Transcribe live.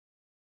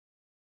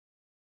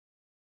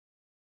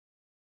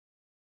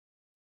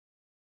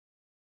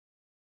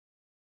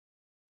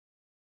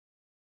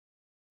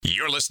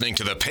You're listening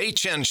to The Pei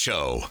Chen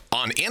Show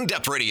on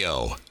In-Depth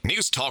Radio,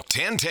 News Talk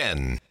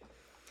 1010.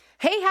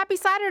 Hey, happy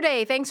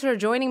Saturday. Thanks for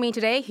joining me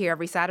today here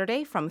every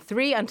Saturday from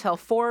 3 until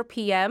 4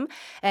 p.m.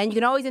 And you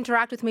can always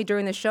interact with me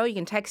during the show. You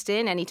can text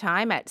in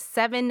anytime at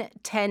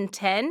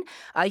 71010.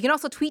 You can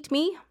also tweet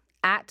me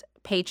at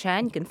Pei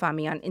Chen. You can find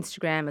me on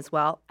Instagram as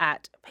well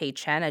at Pei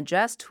Chen. I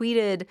just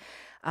tweeted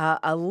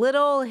a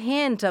little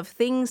hint of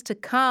things to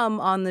come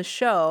on the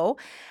show,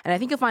 and I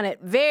think you'll find it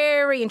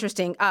very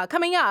interesting.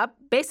 Coming up,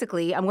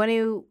 basically, I'm going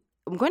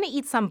to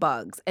eat some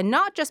bugs, and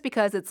not just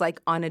because it's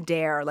like on a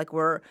dare, like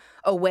we're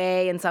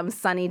away in some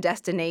sunny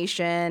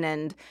destination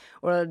and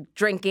we're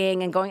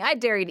drinking and going, I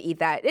dare you to eat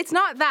that. It's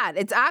not that.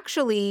 It's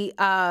actually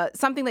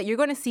something that you're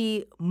going to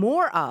see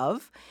more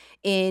of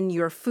in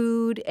your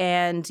food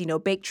and,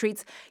 baked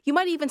treats. You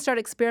might even start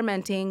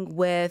experimenting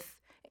with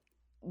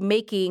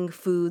making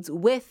foods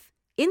with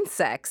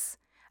insects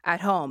at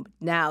home.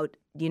 Now,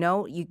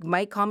 you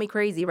might call me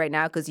crazy right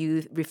now because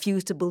you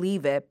refuse to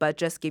believe it, but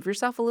just give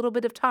yourself a little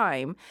bit of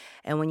time.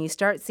 And when you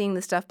start seeing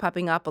this stuff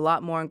popping up a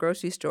lot more in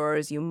grocery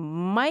stores, you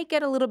might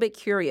get a little bit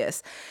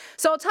curious.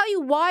 So I'll tell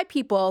you why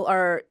people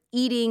are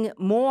eating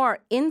more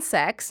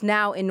insects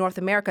now in North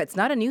America. It's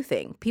not a new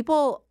thing.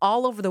 People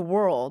all over the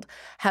world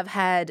have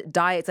had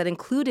diets that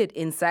included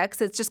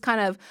insects. It's just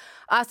kind of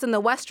us in the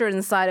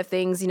Western side of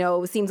things,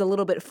 seems a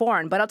little bit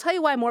foreign. But I'll tell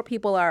you why more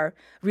people are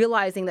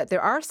realizing that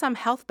there are some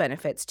health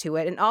benefits to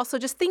it, and also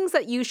just things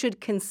that you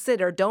should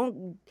consider.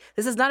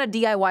 This is not a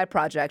DIY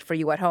project for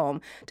you at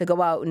home to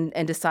go out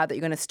and decide that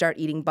you're going to start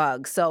eating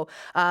bugs. So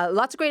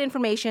lots of great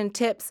information,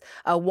 tips,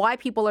 why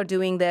people are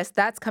doing this.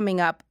 That's coming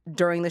up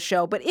during the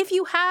show. But if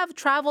you have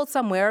traveled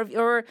somewhere,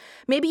 or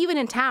maybe even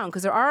in town,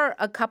 because there are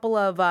a couple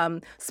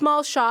of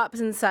small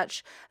shops and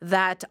such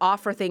that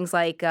offer things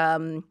like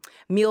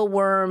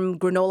mealworm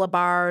granola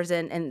bars,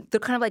 and they're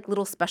kind of like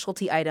little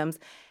specialty items.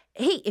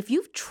 Hey, if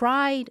you've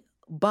tried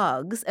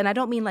bugs, and I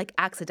don't mean like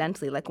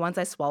accidentally, like once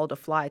I swallowed a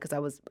fly because I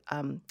was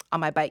on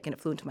my bike and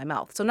it flew into my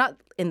mouth. So not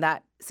in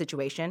that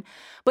situation.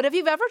 But if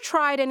you've ever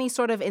tried any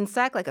sort of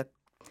insect, like a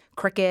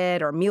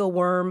cricket or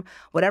mealworm,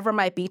 whatever it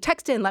might be,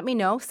 text in, let me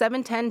know,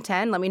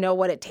 71010. Let me know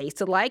what it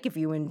tasted like, if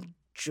you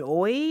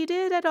enjoyed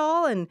it at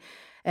all,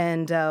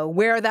 and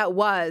where that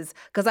was,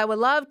 because I would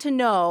love to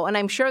know, and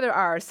I'm sure there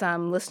are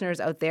some listeners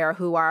out there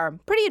who are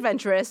pretty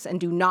adventurous and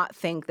do not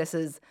think this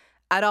is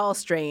at all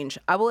strange.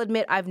 I will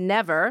admit I've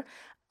never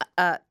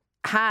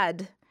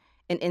had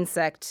an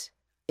insect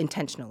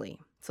intentionally.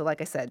 So like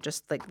I said,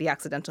 just like the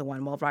accidental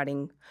one while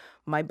riding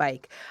my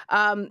bike.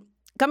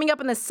 Coming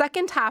up in the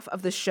second half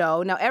of the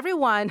show, now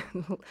everyone,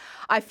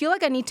 I feel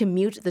like I need to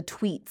mute the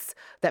tweets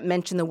that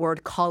mention the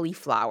word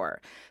cauliflower.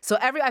 So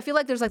I feel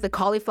like there's like the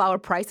cauliflower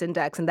price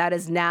index, and that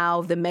is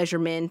now the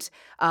measurement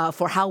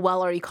for how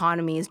well our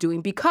economy is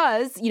doing,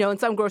 because, in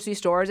some grocery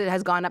stores, it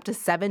has gone up to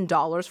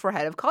 $7 for a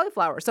head of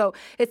cauliflower. So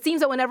it seems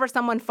that whenever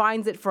someone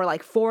finds it for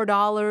like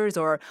 $4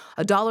 or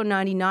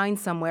 $1.99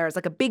 somewhere, it's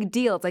like a big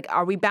deal. It's like,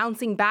 are we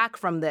bouncing back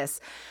from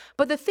this?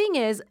 But the thing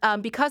is,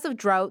 because of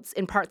droughts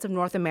in parts of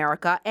North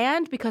America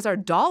and because our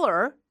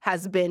dollar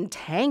has been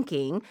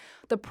tanking,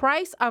 the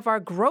price of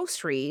our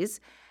groceries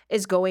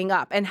is going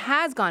up and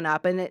has gone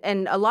up.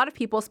 And a lot of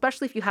people,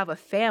 especially if you have a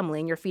family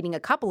and you're feeding a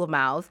couple of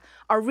mouths,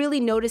 are really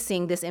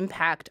noticing this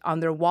impact on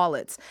their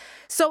wallets.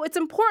 So it's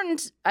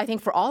important, I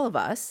think, for all of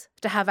us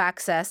to have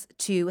access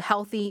to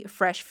healthy,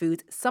 fresh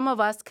foods. Some of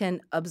us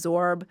can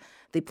absorb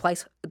the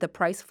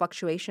price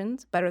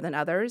fluctuations better than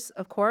others,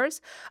 of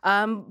course.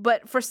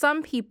 But for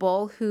some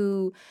people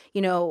who,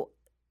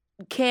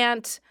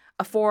 can't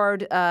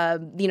afford,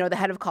 the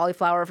head of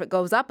cauliflower, if it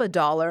goes up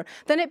 $1,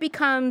 then it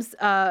becomes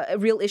a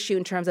real issue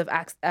in terms of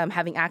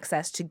having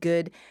access to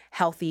good,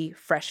 healthy,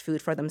 fresh food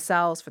for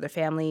themselves, for their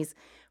families,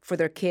 for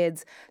their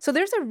kids. So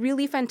there's a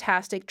really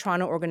fantastic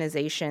Toronto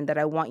organization that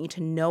I want you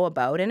to know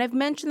about. And I've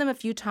mentioned them a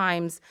few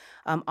times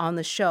on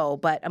the show,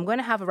 but I'm going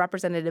to have a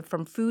representative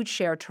from Food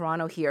Share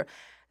Toronto here.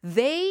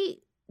 They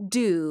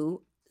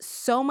do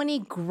so many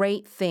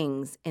great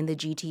things in the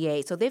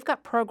GTA. So they've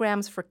got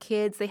programs for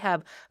kids. They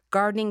have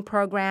gardening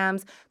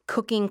programs,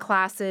 cooking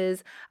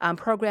classes,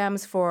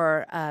 programs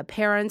for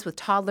parents with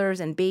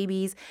toddlers and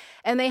babies.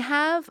 And they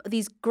have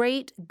these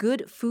great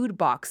good food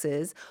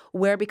boxes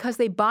where, because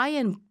they buy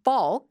in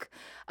bulk,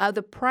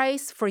 the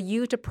price for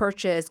you to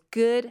purchase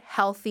good,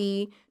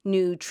 healthy,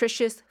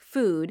 nutritious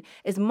food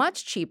is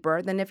much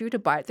cheaper than if you were to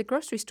buy it at the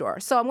grocery store.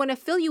 So I'm going to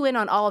fill you in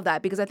on all of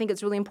that, because I think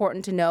it's really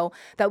important to know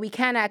that we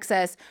can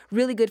access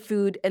really good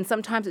food, and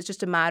sometimes it's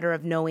just a matter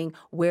of knowing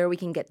where we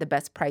can get the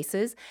best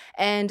prices,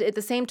 and at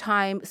the same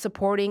time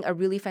supporting a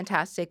really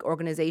fantastic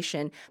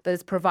organization that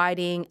is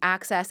providing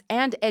access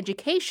and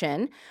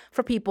education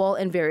for people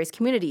in various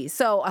communities.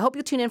 So I hope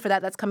you'll tune in for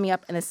that. That's coming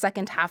up in the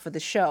second half of the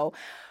show.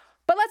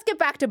 But let's get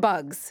back to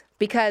bugs,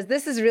 because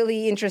this is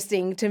really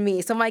interesting to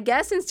me. So my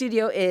guest in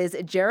studio is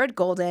Jared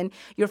Golden.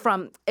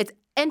 It's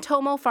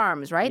Entomo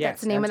Farms, right? Yes,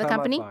 that's the name of the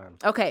company?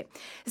 Farms. Okay.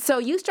 So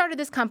you started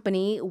this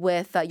company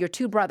with your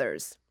two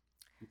brothers.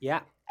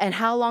 Yeah. And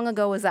how long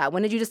ago was that?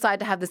 When did you decide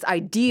to have this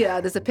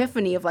idea, this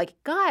epiphany of like,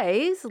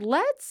 guys,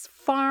 let's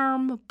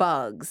farm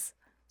bugs?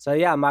 So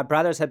yeah, my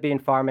brothers have been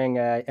farming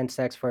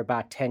insects for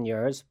about 10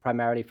 years,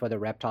 primarily for the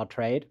reptile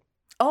trade.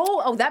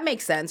 Oh, that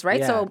makes sense, right?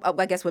 Yeah. So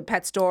I guess with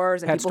pet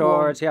stores and Pet people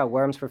stores, yeah,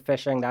 worms for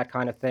fishing, that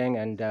kind of thing.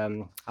 And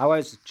I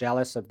was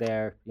jealous of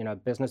their,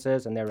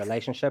 businesses and their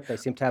relationship. They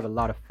seem to have a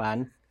lot of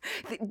fun.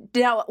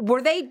 Now,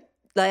 were they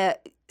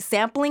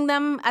sampling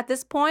them at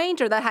this point,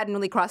 or that hadn't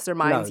really crossed their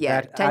minds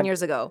yet, 10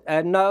 years ago?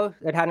 No,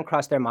 it hadn't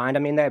crossed their mind. I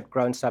mean, they've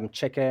grown some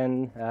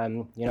chicken,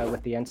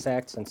 with the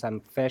insects and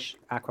some fish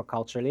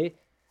aquaculturally.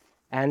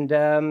 And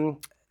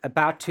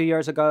about 2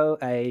 years ago,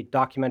 a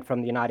document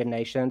from the United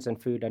Nations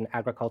and Food and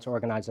Agriculture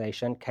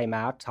Organization came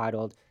out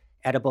titled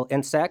Edible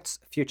Insects,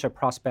 Future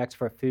Prospects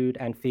for Food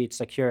and Feed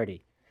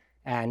Security.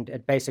 And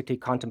it basically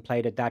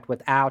contemplated that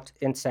without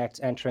insects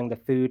entering the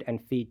food and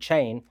feed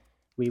chain,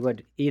 we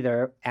would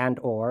either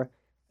or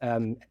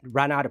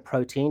run out of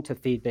protein to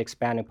feed the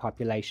expanding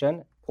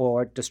population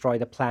or destroy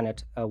the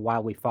planet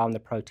while we farm the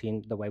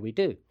protein the way we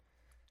do.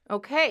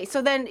 Okay,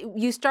 so then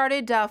you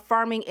started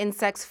farming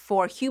insects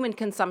for human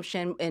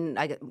consumption in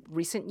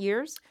recent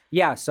years?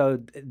 Yeah, so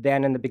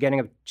then in the beginning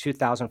of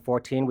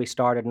 2014, we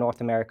started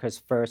North America's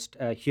first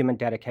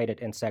human-dedicated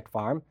insect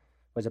farm.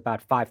 It was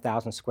about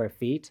 5,000 square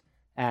feet.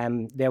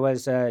 There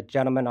was a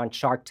gentleman on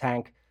Shark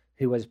Tank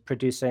who was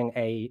producing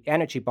an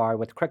energy bar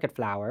with cricket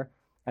flour,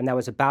 and that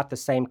was about the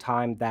same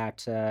time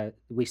that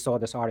we saw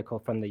this article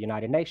from the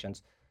United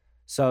Nations.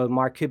 So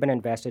Mark Cuban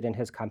invested in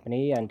his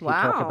company, and he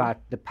talked about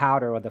the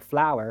powder or the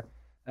flour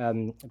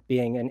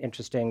being an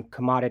interesting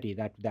commodity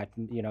that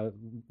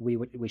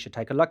we should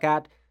take a look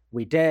at.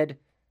 We did,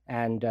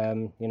 and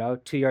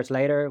 2 years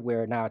later,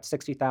 we're now at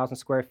 60,000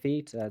 square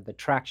feet. The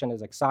traction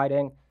is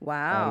exciting.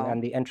 Wow.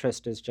 And the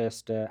interest is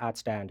just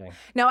outstanding.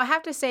 Now, I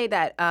have to say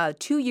that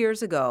 2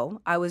 years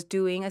ago, I was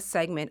doing a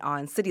segment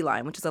on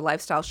Cityline, which is a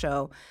lifestyle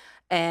show.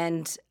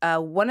 And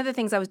one of the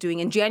things I was doing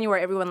in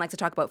January, everyone likes to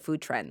talk about food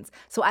trends.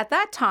 So at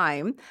that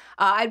time,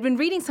 I'd been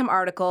reading some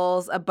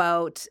articles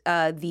about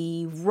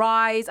the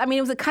rise. I mean,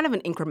 it was a kind of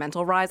an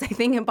incremental rise, I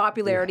think, in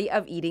popularity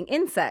of eating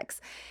insects.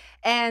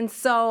 And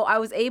so I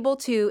was able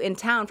to, in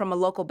town, from a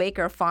local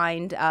baker,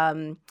 find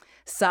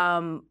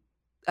some,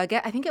 I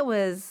think it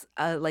was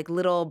like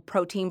little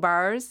protein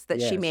bars that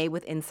she made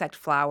with insect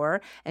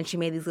flour, and she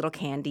made these little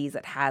candies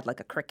that had like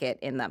a cricket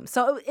in them.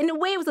 So in a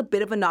way, it was a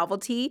bit of a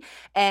novelty,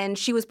 and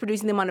she was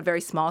producing them on a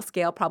very small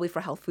scale, probably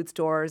for health food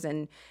stores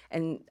and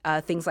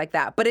things like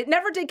that. But it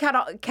never did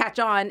catch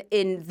on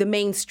in the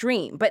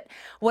mainstream. But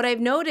what I've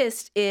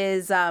noticed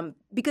is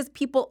because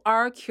people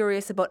are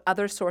curious about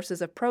other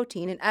sources of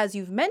protein, and as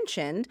you've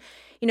mentioned,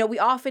 we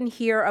often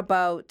hear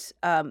about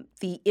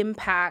the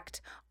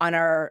impact on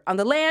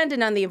the land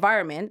and on the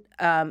environment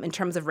in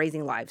terms of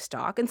raising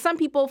livestock. And some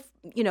people,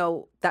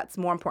 that's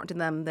more important to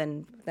them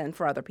than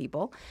for other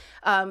people.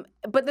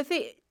 But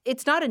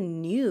it's not a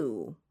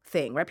new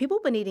thing, right? People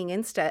have been eating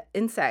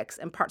insects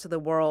in parts of the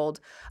world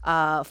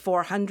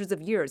for hundreds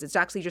of years. It's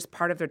actually just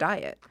part of their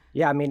diet.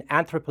 Yeah, I mean,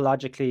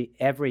 anthropologically,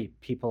 every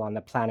people on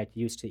the planet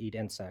used to eat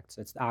insects.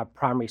 It's our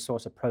primary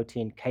source of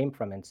protein came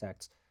from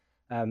insects.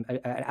 An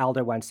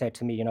elder once said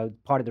to me,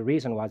 part of the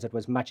reason was it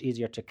was much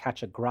easier to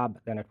catch a grub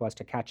than it was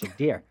to catch a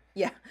deer.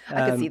 Yeah,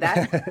 I can see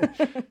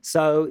that.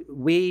 So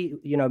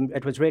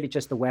it was really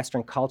just the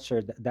Western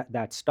culture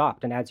that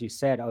stopped. And as you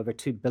said, over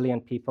 2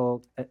 billion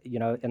people,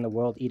 in the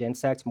world eat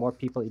insects. More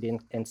people eat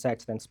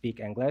insects than speak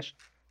English.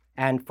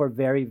 And for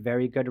very,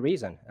 very good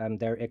reason.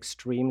 They're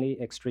extremely,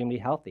 extremely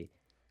healthy.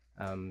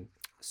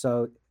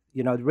 So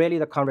really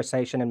the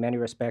conversation in many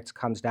respects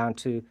comes down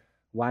to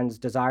one's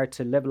desire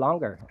to live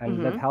longer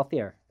and live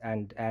healthier.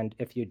 And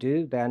if you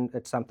do, then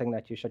it's something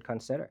that you should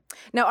consider.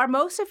 Now, are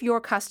most of your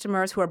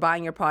customers who are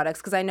buying your products,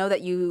 because I know that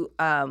you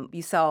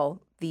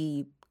sell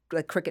the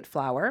cricket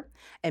flour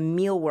and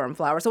mealworm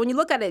flour. So when you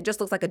look at it, it just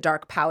looks like a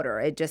dark powder.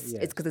 It's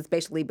because it's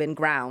basically been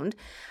ground,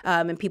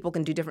 and people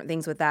can do different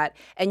things with that.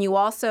 And you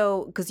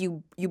also, because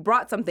you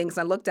brought some things,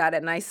 and I looked at it,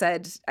 and I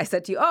said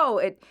to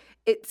you,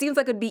 it seems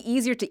like it'd be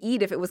easier to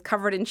eat if it was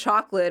covered in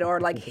chocolate or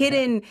like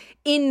hidden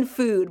in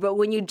food. But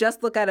when you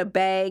just look at a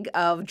bag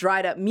of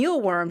dried up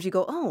mealworms, you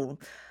go, oh,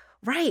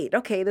 right,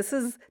 okay, this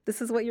is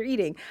what you're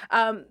eating.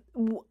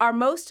 Are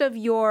most of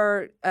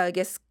your,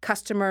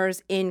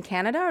 customers in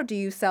Canada, or do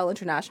you sell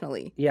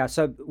internationally? Yeah,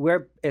 so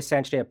we're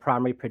essentially a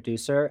primary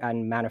producer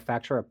and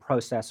manufacturer, a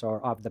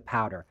processor of the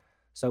powder.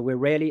 So we're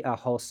really a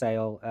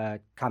wholesale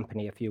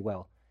company, if you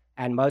will.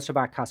 And most of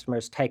our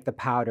customers take the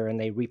powder and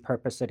they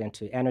repurpose it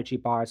into energy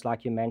bars,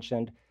 like you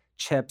mentioned,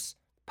 chips,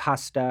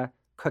 pasta,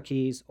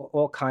 cookies,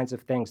 all kinds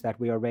of things that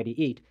we already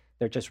eat.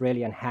 They're just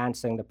really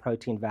enhancing the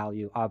protein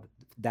value of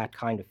that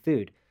kind of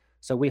food.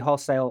 So we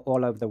wholesale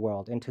all over the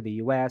world, into the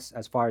US,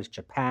 as far as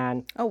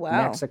Japan,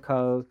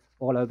 Mexico,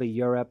 all over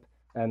Europe,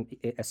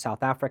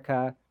 South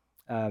Africa,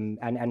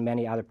 and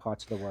many other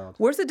parts of the world.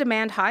 Where's the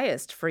demand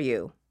highest for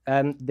you?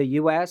 The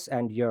US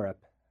and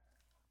Europe.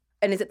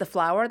 And is it the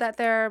flour that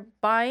they're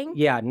buying?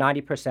 Yeah,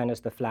 90%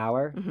 is the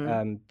flour.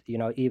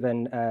 Mm-hmm.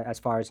 Even as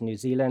far as New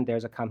Zealand,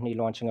 there's a company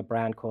launching a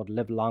brand called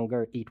Live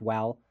Longer, Eat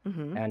Well.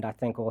 Mm-hmm. And I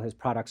think all his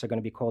products are going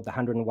to be called the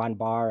 101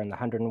 bar and the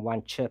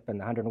 101 chip and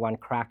the 101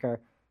 cracker.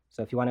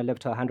 So if you want to live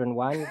to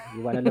 101,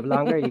 you want to live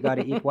longer, you got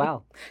to eat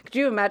well. Could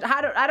you imagine?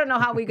 I don't know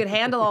how we could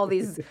handle all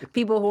these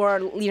people who are,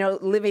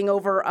 living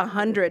over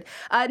 100.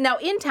 Now,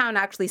 in town,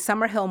 actually,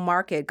 Summerhill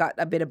Market got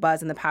a bit of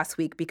buzz in the past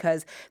week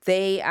because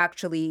they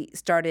actually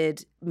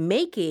started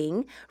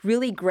making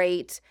really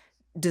great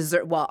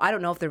dessert. Well, I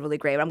don't know if they're really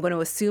great, but I'm going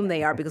to assume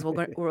they are because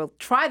we'll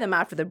try them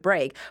after the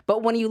break.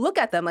 But when you look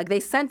at them, like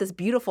they sent this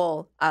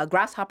beautiful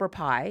grasshopper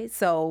pie.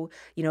 So,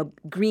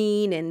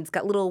 green and it's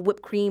got little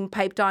whipped cream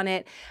piped on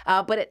it.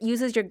 But it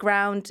uses your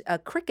ground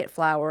cricket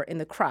flour in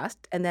the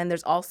crust. And then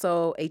there's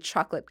also a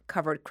chocolate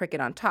covered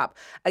cricket on top.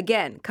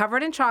 Again,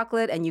 covered in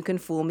chocolate, and you can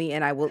fool me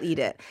and I will eat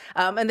it.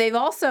 And they've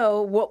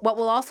also, what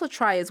we'll also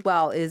try as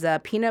well is a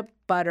peanut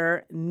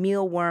butter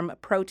mealworm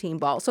protein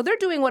ball. So they're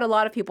doing what a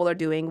lot of people are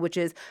doing, which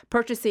is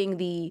purchasing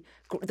the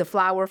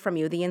flour from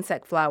you, the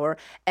insect flour,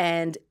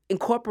 and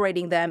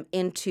incorporating them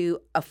into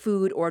a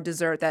food or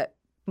dessert that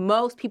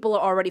most people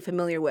are already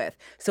familiar with.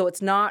 So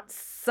it's not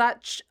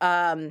such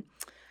a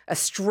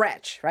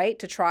stretch, right,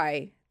 to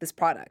try this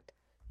product.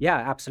 Yeah,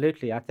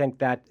 absolutely. I think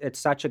that it's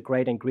such a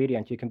great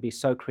ingredient. You can be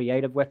so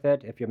creative with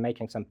it. If you're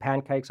making some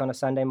pancakes on a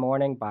Sunday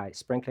morning, by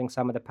sprinkling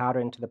some of the powder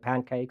into the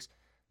pancakes,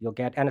 you'll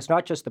get, and it's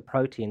not just the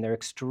protein, they're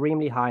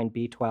extremely high in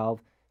B12,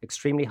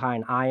 extremely high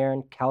in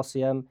iron,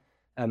 calcium,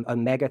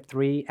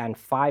 omega-3, and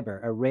fiber,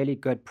 a really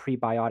good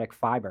prebiotic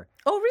fiber.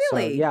 Oh,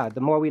 really? So, yeah,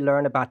 the more we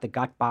learn about the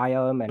gut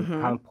biome and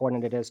how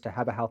important it is to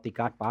have a healthy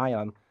gut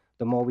biome,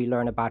 the more we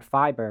learn about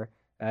fiber,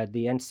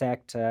 the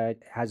insect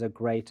has a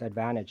great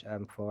advantage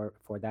for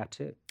that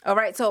too. All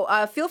right, so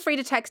feel free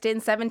to text in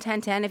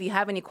 71010 if you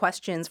have any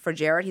questions for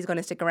Jared. He's going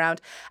to stick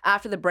around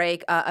after the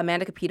break.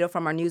 Amanda Capito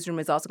from our newsroom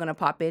is also going to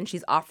pop in.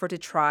 She's offered to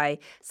try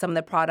some of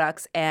the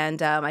products.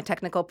 And my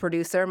technical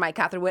producer, Mike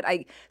Catherwood,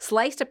 I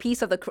sliced a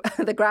piece of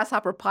the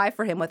grasshopper pie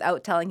for him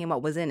without telling him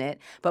what was in it.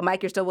 But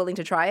Mike, you're still willing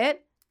to try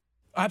it?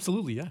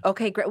 Absolutely, yeah.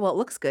 Okay, great. Well, it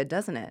looks good,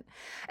 doesn't it?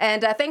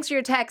 And thanks for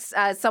your text.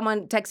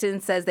 Someone texted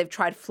and says they've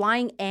tried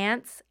flying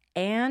ants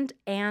and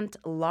ant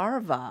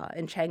larva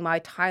in Chiang Mai,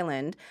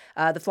 Thailand.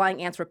 The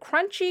flying ants were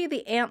crunchy,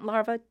 the ant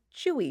larva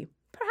chewy.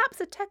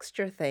 Perhaps a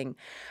texture thing.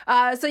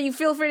 So you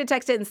feel free to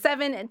text in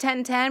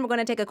 71010. We're going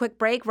to take a quick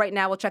break. Right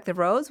now, we'll check the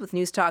roads with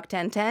News Talk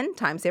 1010,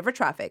 Time Saver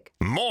Traffic.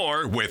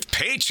 More with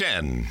Pei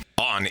Chen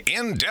on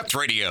In Depth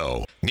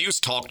Radio.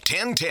 News Talk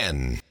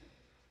 1010.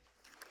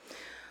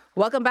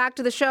 Welcome back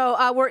to the show.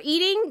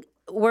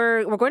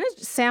 We're going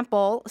to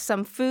sample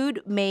some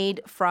food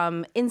made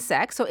from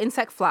insects, so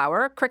insect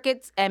flour,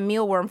 crickets, and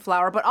mealworm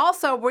flour. But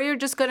also, we're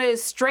just going to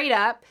straight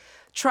up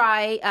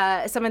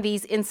try some of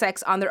these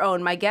insects on their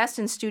own. My guest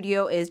in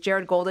studio is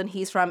Jared Golden.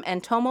 He's from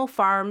Entomo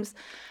Farms,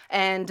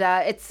 and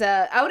it's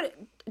out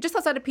just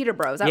outside of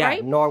Peterborough. Is that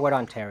right? Yeah, Norwood,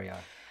 Ontario.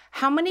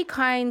 How many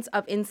kinds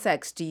of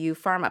insects do you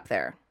farm up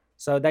there?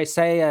 So they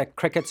say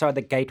crickets are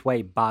the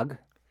gateway bug.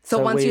 So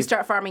once you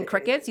start farming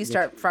crickets, you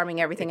start farming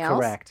everything else?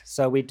 Correct.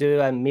 So we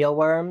do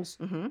mealworms,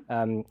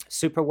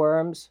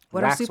 superworms,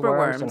 What are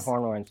superworms? and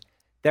hornworms.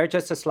 They're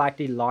just a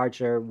slightly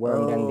larger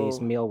worm than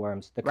these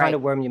mealworms, the kind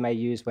of worm you may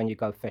use when you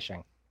go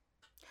fishing.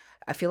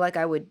 I feel like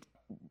I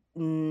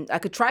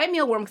could try a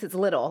mealworm because it's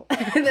little.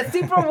 The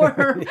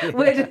superworm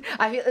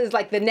is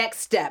like the next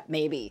step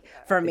maybe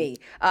for me.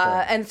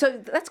 And so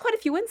that's quite a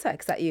few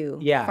insects that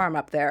you farm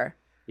up there.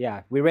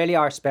 Yeah, we really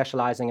are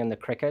specializing in the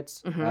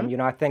crickets.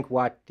 I think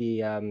what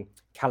the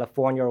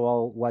California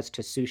role was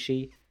to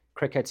sushi,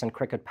 crickets and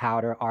cricket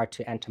powder are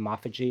to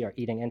entomophagy, or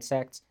eating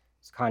insects.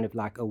 It's kind of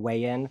like a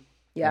way in.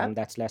 Yeah.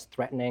 That's less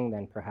threatening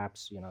than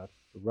perhaps,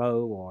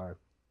 roe or,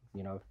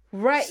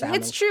 Right. salmon.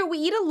 It's true. We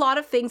eat a lot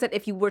of things that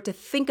if you were to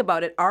think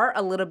about it are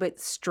a little bit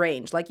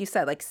strange. Like you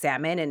said, like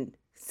salmon and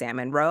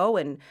salmon roe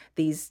and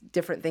these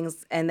different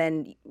things. And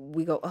then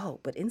we go, oh,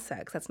 but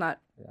insects, that's not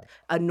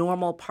a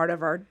normal part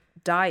of our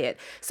diet.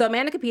 So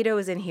Amanda Capito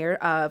is in here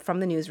from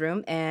the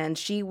newsroom, and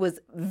she was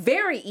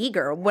very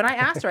eager. When I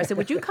asked her, I said,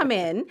 would you come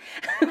in?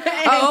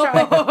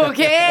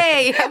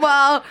 Okay.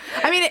 Well,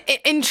 I mean,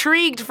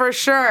 intrigued for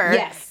sure.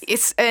 Yes.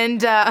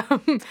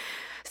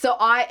 So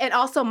and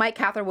also Mike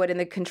Catherwood in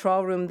the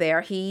control room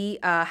there, he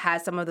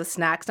has some of the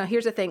snacks. Now,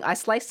 here's the thing. I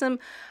sliced him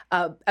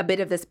a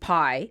bit of this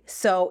pie.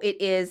 So it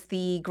is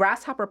the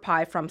grasshopper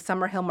pie from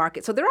Summerhill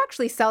Market. So they're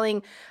actually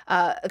selling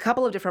a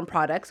couple of different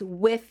products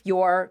with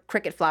your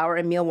cricket flour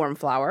and mealworm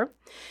flour.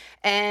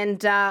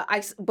 And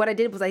what I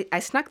did was I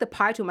snuck the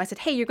pie to him. I said,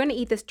 hey, you're going to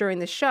eat this during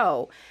the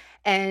show.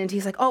 And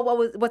he's like,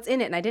 oh, what's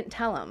in it? And I didn't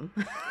tell him.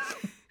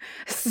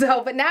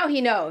 But now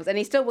he knows, and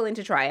he's still willing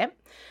to try it.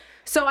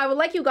 So I would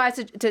like you guys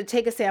to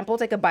take a sample,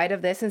 take a bite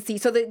of this and see.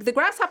 So the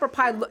grasshopper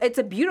pie, it's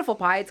a beautiful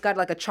pie. It's got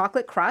like a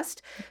chocolate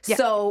crust. Yeah.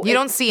 So You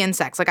don't see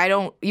insects. Like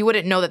you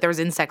wouldn't know that there was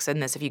insects in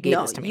this if you gave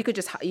no, this to me. you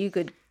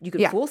could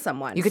Yeah. fool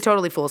someone. You could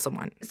totally fool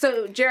someone.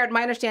 So Jared,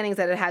 my understanding is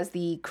that it has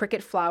the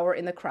cricket flour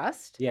in the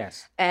crust.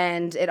 Yes.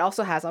 And it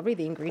also has, I'll read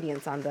the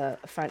ingredients on the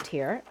front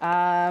here.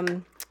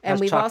 And Has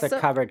we've chocolate also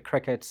covered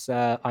crickets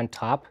on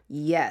top.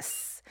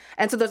 Yes.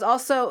 And so there's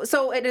also,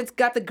 it's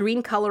got the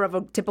green color of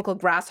a typical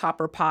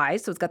grasshopper pie.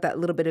 So it's got that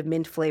little bit of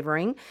mint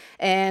flavoring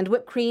and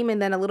whipped cream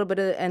and then a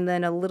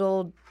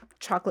little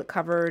chocolate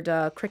covered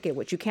cricket,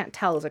 which you can't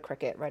tell is a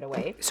cricket right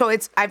away. So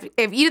I've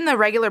eaten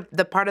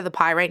the part of the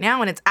pie right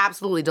now, and it's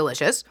absolutely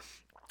delicious.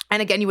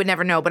 And again, you would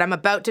never know, but I'm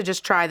about to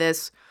just try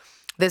this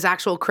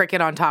actual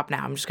cricket on top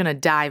now. I'm just gonna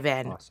dive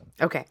in. Awesome.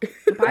 Okay. pie's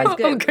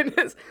good. Oh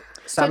goodness.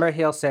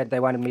 Summerhill said they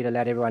wanted me to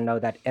let everyone know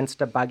that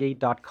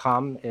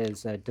instabuggy.com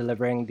is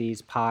delivering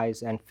these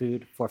pies and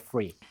food for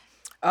free.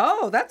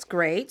 Oh, that's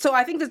great. So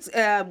I think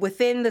that's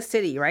within the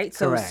city, right?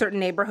 So Correct. certain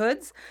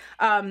neighborhoods.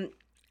 And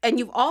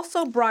you've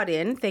also brought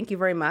in, thank you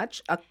very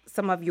much,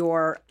 some of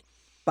your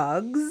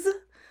bugs,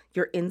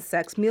 your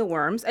insects,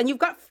 mealworms, and you've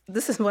got,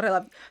 this is what I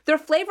love, they're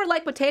flavored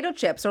like potato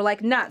chips or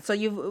like nuts. So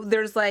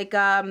there's like,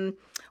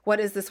 what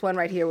is this one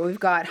right here? We've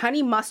got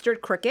honey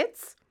mustard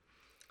crickets,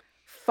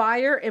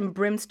 fire and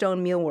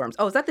brimstone mealworms.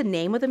 Oh, is that the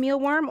name of the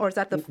mealworm or is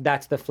that the...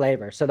 That's the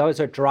flavor. So those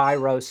are dry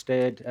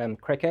roasted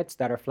crickets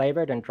that are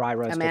flavored and dry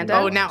roasted. Amanda?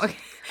 Oh, mealworms. now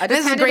I this just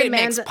is handed great. It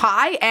makes Amanda-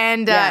 pie,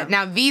 and Yeah.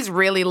 now these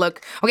really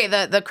look okay.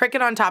 The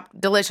cricket on top,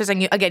 delicious,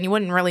 and you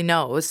wouldn't really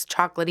know it was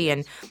chocolatey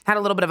and had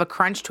a little bit of a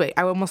crunch to it.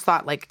 I almost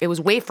thought like it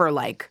was wafer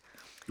like,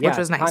 which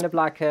was nice. Kind of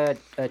like a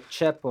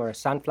chip or a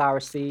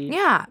sunflower seed.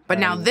 Yeah, but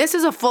now this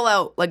is a full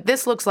out. Like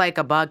this looks like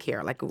a bug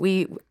here. Like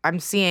I'm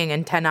seeing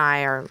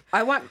antennae or.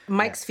 I want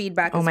Mike's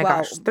feedback Oh as my well.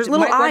 gosh, there's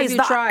little Mike, what have eyes.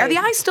 you tried? Are the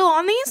eyes still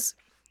on these?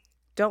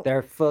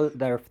 They're full.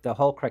 They're the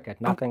whole cricket.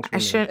 Nothing's I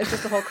removed. should. It's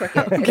just the whole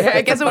cricket. Okay,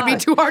 I guess it would be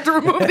too hard to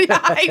remove the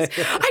eyes.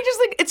 I just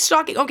like it's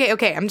shocking.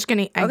 Okay, I'm just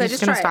gonna. I'm Okay, just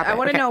just gonna try stop it. I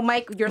want to Okay. know,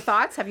 Mike, your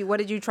thoughts. What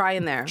did you try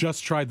in there?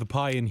 Just tried the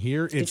pie in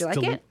here. Did you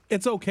like it?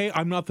 It's okay.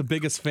 I'm not the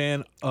biggest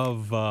fan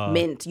of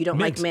Mint. You don't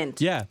like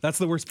mint. Yeah, that's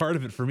the worst part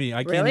of it for me. I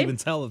can't Really? even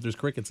tell if there's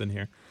crickets in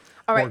here,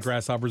 All or right.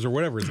 grasshoppers or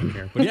whatever is in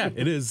here. But yeah,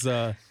 it is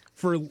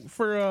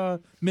for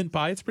mint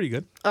pie. It's pretty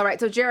good. All right,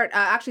 so Jared,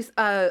 a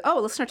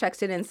listener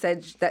texted in and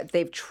said that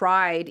they've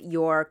tried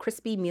your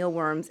crispy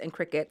mealworms and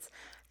crickets.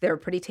 They're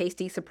pretty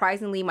tasty.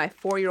 Surprisingly, my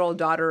 4-year-old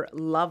daughter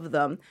loved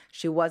them.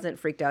 She wasn't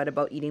freaked out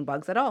about eating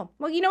bugs at all.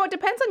 Well, it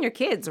depends on your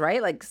kids,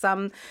 right? Like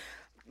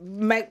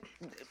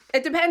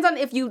it depends on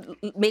if you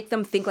make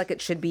them think like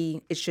it should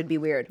be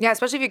weird. Yeah,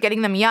 especially if you're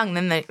getting them young,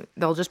 then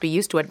they'll just be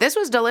used to it. This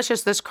was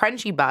delicious. This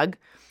crunchy bug.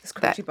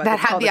 Crunchy bug, that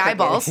it's had called the a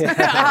cricket. eyeballs.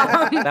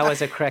 That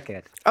was a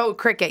cricket. Oh,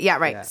 cricket. Yeah,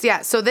 right.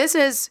 Yeah. So this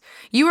is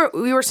we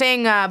were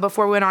saying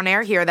before we went on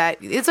air here that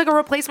it's like a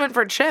replacement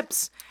for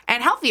chips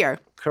and healthier.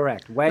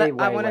 Correct. Way, I way,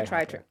 want to way try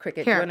healthier.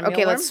 cricket. Here, You want a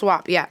okay, let's mealworm?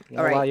 swap. Yeah.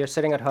 All right. While you're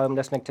sitting at home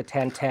listening to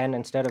 1010,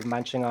 instead of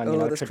munching on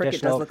Oh, this cricket does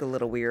traditional look a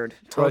little weird.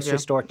 grocery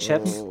store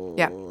chips,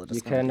 Yeah.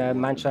 you can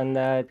munch on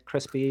the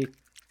crispy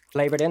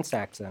flavored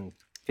insects and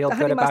feel The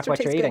good honey about mustard what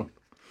you're tastes eating.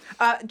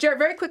 good. Jared,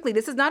 very quickly,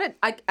 this is not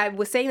I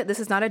was saying that this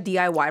is not a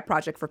DIY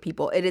project for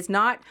people. It is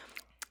not.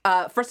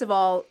 First of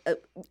all,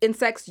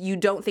 insects you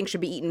don't think should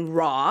be eaten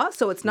raw,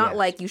 so it's not Yes.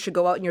 like you should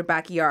go out in your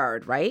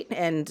backyard, right,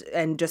 and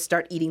just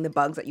start eating the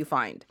bugs that you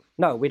find.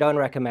 No, we don't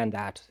recommend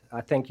that.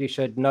 I think you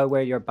should know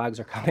where your bugs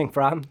are coming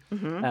from.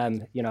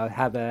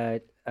 Have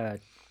a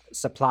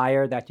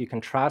supplier that you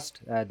can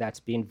trust that's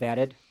been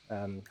vetted.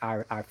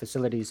 Our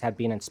facilities have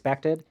been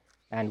inspected,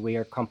 and we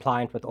are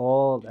compliant with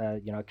all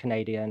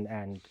Canadian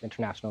and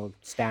international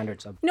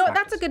standards of No,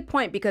 practice. that's a good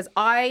point because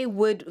I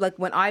would like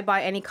when I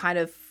buy any kind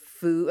of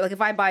food, like if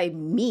I buy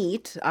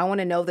meat, I want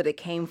to know that it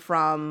came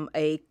from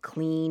a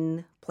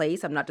clean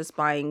place. I'm not just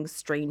buying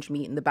strange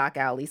meat in the back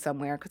alley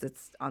somewhere because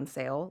it's on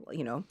sale.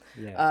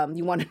 Yeah.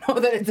 You want to know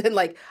that it's in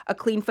like a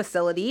clean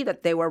facility,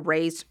 that they were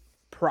raised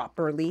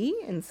properly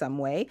in some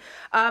way.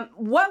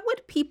 What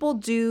would people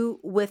do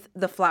with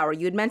the flour?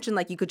 You had mentioned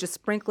like you could just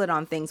sprinkle it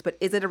on things, but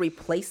is it a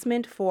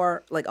replacement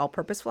for like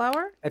all-purpose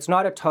flour? It's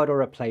not a total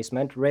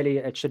replacement. Really,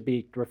 it should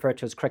be referred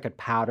to as cricket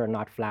powder,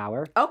 not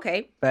flour.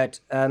 Okay. But,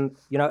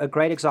 a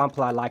great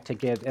example I like to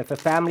give, if a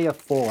family of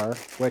 4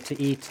 were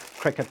to eat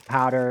cricket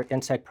powder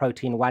insect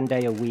protein 1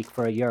 day a week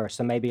for a year,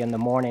 so maybe in the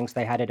mornings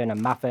they had it in a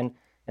muffin,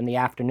 in the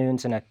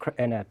afternoons in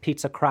a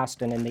pizza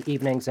crust, and in the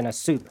evenings in a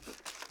soup.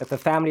 If a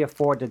family of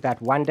 4 did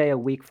that 1 day a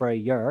week for a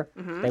year,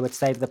 they would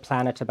save the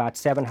planet about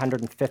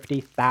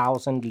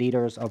 750,000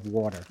 liters of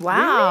water.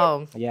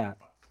 Wow. Yeah.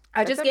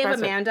 I just gave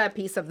impressive. Amanda a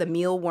piece of the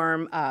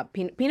mealworm,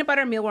 peanut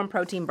butter mealworm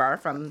protein bar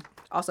from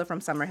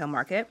Summerhill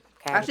Market.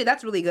 Okay. Actually,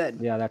 that's really good.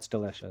 Yeah, that's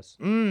delicious.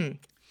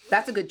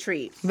 That's a good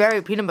treat,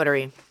 Very peanut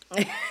buttery.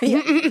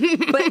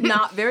 but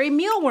not very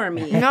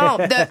mealwormy. No,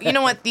 you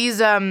know what? These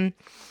the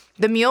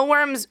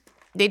mealworms,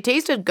 they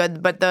tasted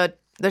good, but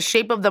the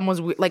shape of them was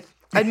like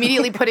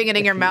immediately putting it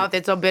in your mouth.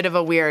 It's a bit of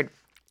a weird.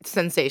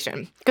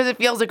 sensation because it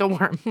feels like a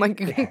worm, like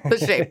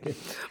the shape.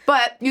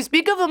 But you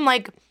speak of them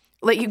like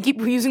you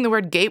keep using the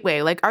word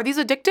gateway. Like, are these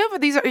addictive?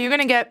 Are you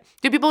going to get,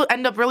 do people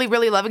end up really,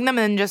 really loving them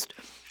and then just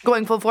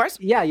going full force?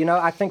 Yeah,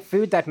 I think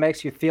food that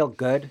makes you feel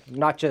good,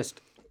 not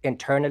just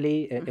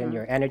internally in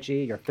your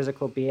energy, your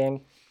physical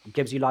being,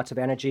 gives you lots of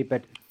energy,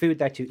 but food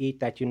that you eat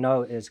that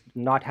is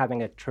not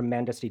having a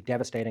tremendously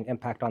devastating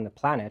impact on the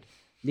planet,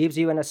 leaves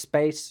you in a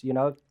space,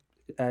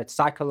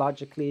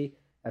 psychologically,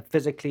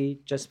 physically,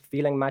 just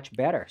feeling much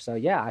better. So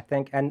yeah, I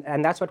think,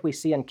 and that's what we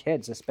see in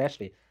kids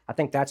especially. I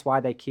think that's why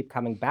they keep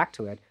coming back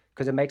to it,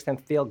 because it makes them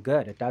feel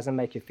good. It doesn't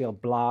make you feel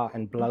blah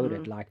and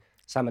bloated like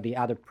some of the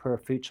other poor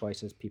food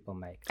choices people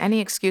make. Any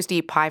excuse to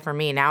eat pie for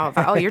me now.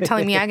 You're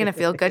telling me I'm going to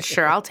feel good?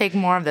 Sure, I'll take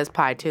more of this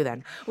pie too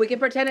then. We can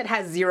pretend it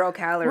has 0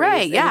 calories.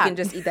 Right, and yeah. you can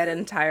just eat that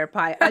entire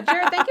pie.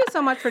 Jared, thank you so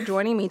much for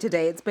joining me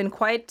today. It's been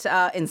quite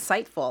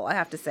insightful, I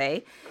have to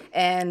say.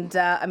 And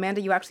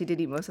Amanda, you actually did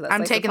eat most of that.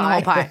 I'm taking the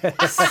whole pie.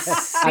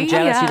 I'm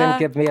jealous you didn't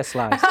give me a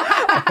slice.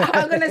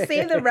 I'm going to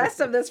save the rest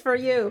of this for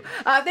you.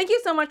 Thank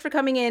you so much for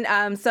coming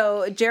in.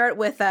 So Jared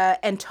with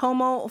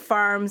Entomo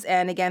Farms.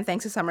 And again,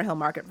 thanks to Summerhill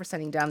Market for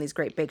sending down these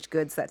great baked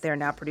goods that they're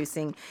now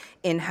producing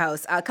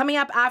in-house. Coming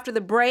up after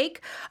the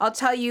break, I'll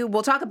tell you,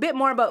 we'll talk a bit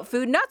more about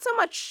food, not so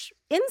much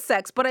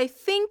insects, but I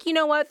think,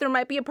 there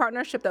might be a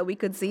partnership that we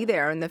could see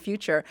there in the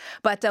future.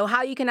 But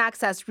how you can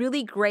access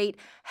really great,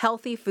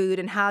 healthy food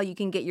and how you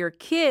can get your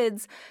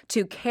kids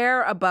to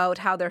care about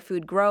how their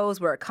food grows,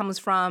 where it comes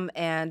from,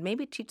 and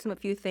maybe teach them a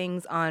few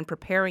things on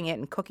preparing it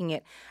and cooking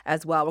it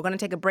as well. We're going to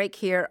take a break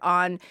here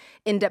on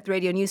In-Depth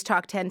Radio News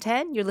Talk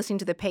 1010. You're listening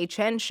to The Pei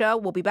Chen Show.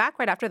 We'll be back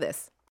right after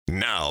this.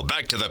 Now,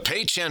 back to the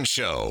Pei Chen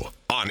Show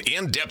on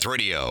In-Depth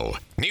Radio,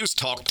 News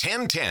Talk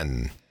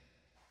 1010.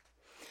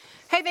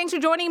 Hey, thanks for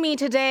joining me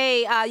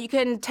today. You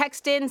can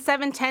text in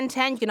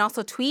 71010. You can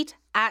also tweet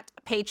at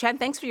Pei Chen.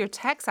 Thanks for your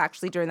text,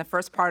 actually, during the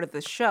first part of the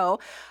show.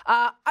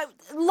 A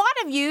lot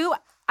of you,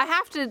 I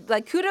have to,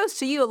 kudos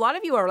to you. A lot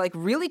of you are,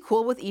 really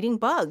cool with eating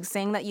bugs,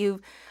 saying that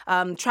you've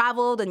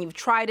traveled and you've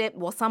tried it.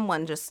 Well,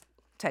 someone just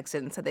texted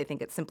and said they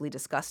think it's simply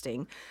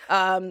disgusting,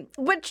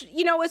 which,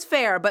 is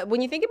fair. But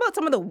when you think about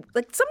some of the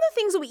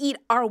things that we eat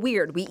are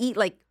weird. We eat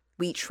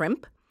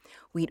shrimp,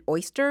 we eat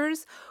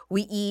oysters,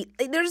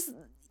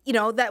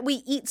 that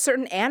we eat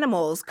certain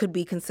animals could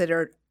be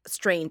considered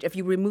strange if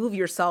you remove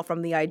yourself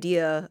from the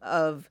idea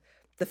of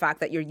the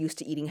fact that you're used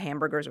to eating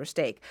hamburgers or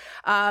steak.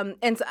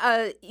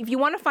 If you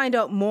want to find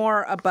out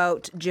more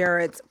about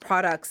Jared's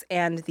products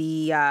and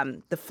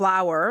the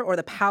flour, or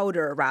the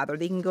powder rather,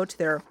 they can go to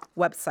their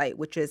website,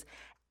 which is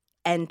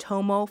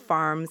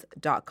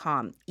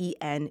entomofarms.com,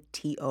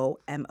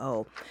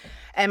 ENTOMO.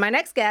 And my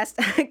next guest,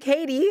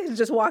 Katie,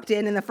 just walked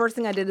in, and the first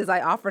thing I did is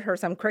I offered her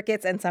some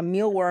crickets and some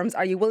mealworms.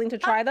 Are you willing to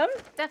try them?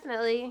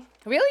 Definitely.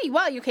 Really?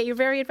 Wow. Okay, you're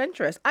very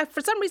adventurous.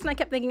 For some reason, I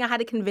kept thinking I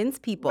had to convince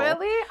people.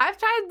 Really? I've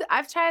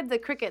tried the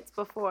crickets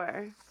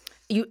before.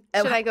 Should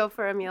I go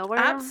for a mealworm?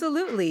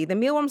 Absolutely. The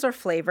mealworms are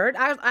flavored,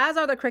 as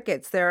are the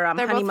crickets. They're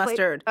honey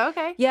mustard.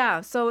 Okay.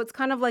 Yeah, so it's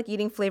kind of like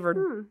eating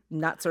flavored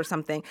nuts or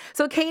something.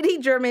 So Katie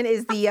German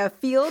is the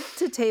Field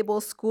to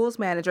Table Schools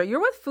Manager. You're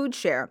with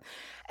FoodShare.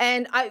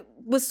 And I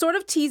was sort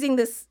of teasing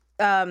this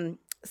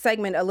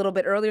segment a little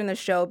bit earlier in the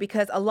show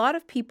because a lot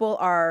of people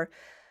are,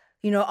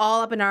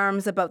 all up in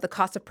arms about the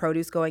cost of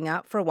produce going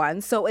up, for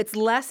one. So it's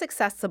less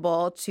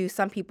accessible to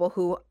some people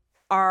who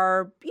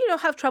are,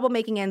 have trouble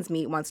making ends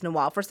meet once in a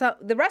while. For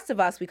the rest of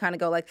us, we kind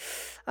of go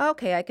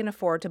okay, I can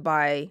afford to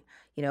buy,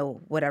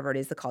 whatever it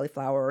is, the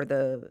cauliflower or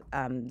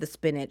the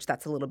spinach.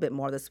 That's a little bit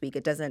more this week.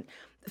 It doesn't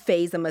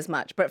faze them as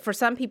much. But for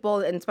some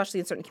people, and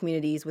especially in certain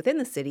communities within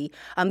the city,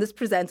 this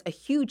presents a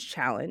huge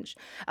challenge.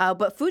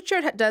 But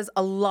FoodShare does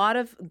a lot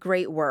of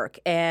great work.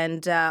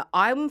 And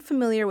I'm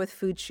familiar with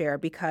FoodShare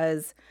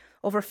because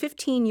over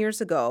 15 years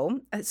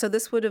ago, so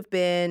this would have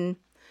been,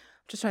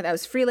 I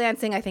was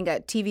freelancing, I think,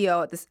 at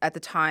TVO at the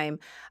time,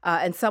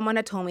 and someone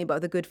had told me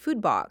about the Good Food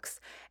Box.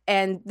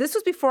 And this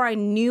was before I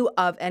knew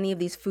of any of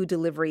these food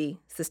delivery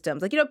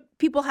systems.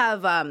 People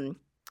have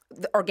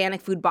the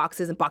organic food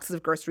boxes and boxes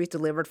of groceries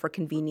delivered for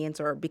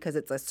convenience or because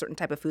it's a certain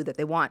type of food that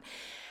they want.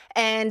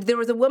 And there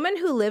was a woman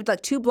who lived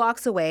 2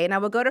 blocks away, and I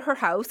would go to her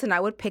house and I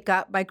would pick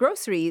up my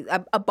groceries,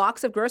 a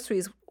box of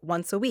groceries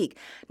once a week.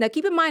 Now,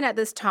 keep in mind at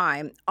this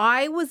time,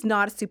 I was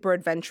not a super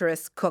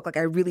adventurous cook.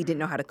 I really didn't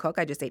know how to cook.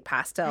 I just ate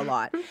pasta a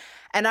lot.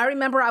 And I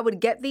remember I would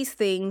get these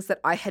things that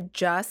I had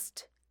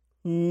just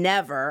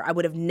I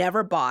would have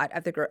never bought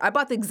at the I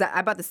bought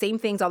the same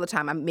things all the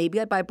time. Maybe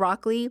I'd buy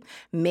broccoli,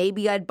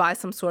 maybe I'd buy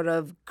some sort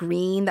of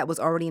green that was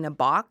already in a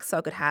box so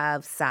I could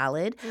have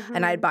salad,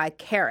 and I'd buy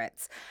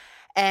carrots.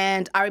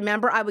 And I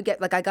remember I would get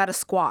I got a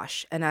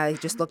squash, and I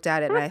just looked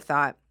at it and I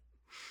thought,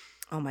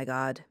 oh my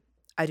God,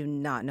 I do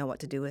not know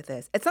what to do with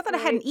this. It's not that I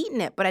hadn't eaten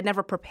it, but I'd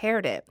never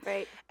prepared it.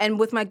 Right. And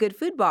with my Good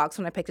Food Box,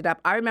 when I picked it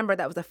up, I remember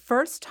that was the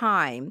first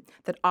time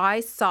that I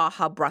saw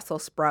how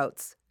Brussels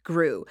sprouts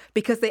grew,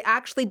 because they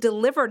actually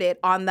delivered it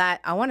on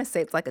that, I want to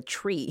say it's like a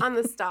tree. On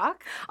the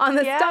stalk? On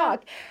the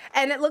stalk.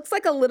 And it looks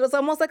like it's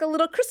almost like a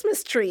little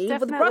Christmas tree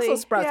with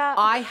Brussels sprouts. Yeah.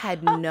 I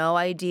had no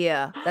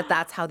idea that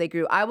that's how they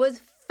grew. I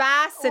was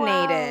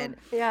fascinated.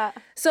 Wow. Yeah.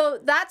 So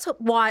that's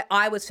why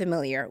I was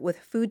familiar with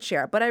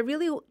FoodShare, but I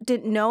really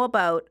didn't know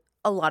about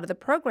a lot of the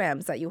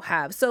programs that you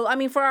have. So, I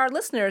mean, for our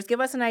listeners, give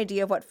us an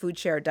idea of what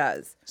FoodShare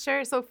does.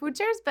 Sure. So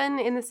FoodShare's been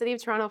in the city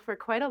of Toronto for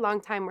quite a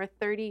long time. We're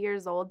 30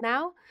 years old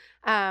now.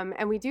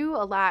 And we do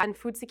a lot on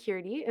food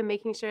security and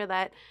making sure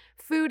that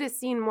food is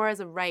seen more as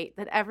a right,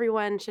 that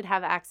everyone should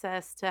have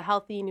access to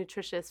healthy,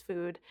 nutritious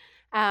food.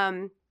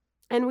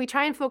 And we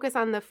try and focus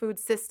on the food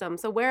system.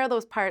 So where are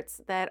those parts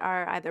that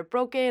are either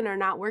broken or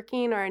not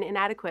working or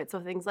inadequate?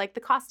 So things like the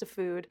cost of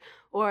food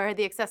or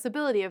the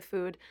accessibility of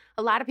food.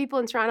 A lot of people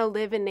in Toronto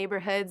live in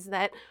neighborhoods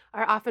that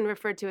are often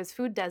referred to as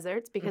food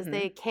deserts because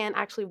they can't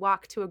actually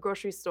walk to a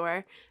grocery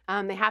store.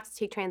 They have to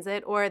take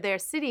transit, or their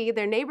city,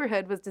 their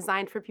neighborhood was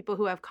designed for people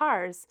who have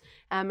cars.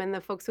 And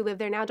the folks who live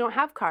there now don't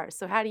have cars.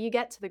 So how do you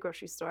get to the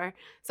grocery store?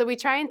 So we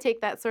try and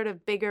take that sort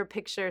of bigger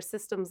picture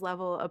systems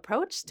level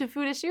approach to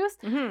food issues.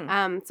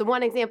 So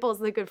one example is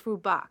the Good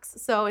Food Box.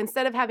 So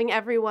instead of having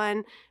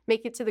everyone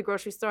make it to the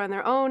grocery store on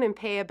their own and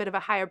pay a bit of a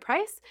higher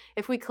price,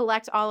 if we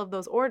collect all of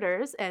those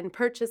orders and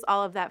purchase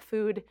all of that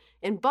food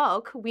in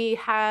bulk, we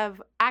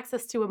have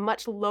access to a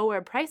much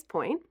lower price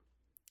point.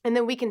 And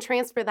then we can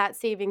transfer that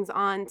savings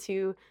on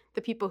to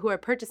the people who are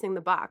purchasing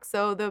the box.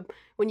 So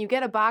when you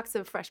get a box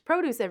of fresh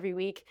produce every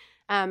week,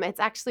 it's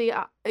actually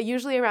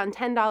usually around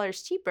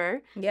 $10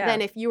 cheaper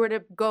than if you were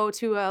to go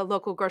to a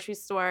local grocery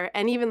store,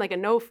 and even like a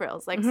no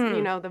frills, like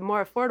the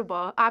more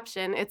affordable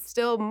option. It's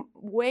still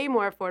way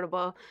more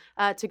affordable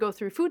to go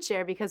through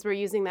FoodShare because we're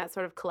using that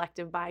sort of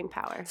collective buying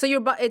power. So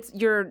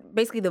you're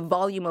basically the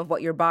volume of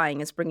what you're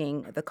buying is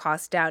bringing the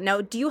cost down.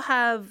 Now, do you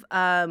have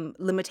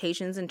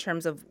limitations in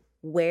terms of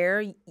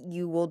where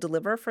you will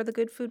deliver for the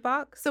Good Food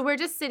Box? So we're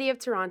just City of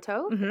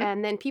Toronto,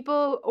 and then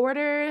people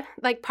order,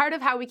 like part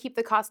of how we keep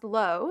the cost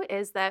low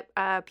is that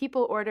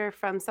people order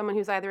from someone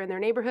who's either in their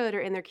neighborhood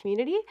or in their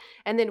community,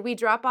 and then we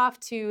drop off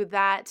to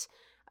that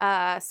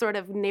sort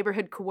of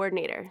neighborhood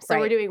coordinator. So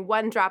we're doing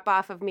one drop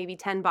off of maybe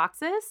 10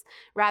 boxes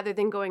rather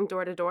than going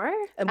door to door.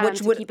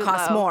 Which would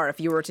cost more if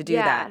you were to do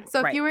that.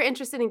 So if you were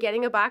interested in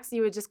getting a box,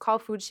 you would just call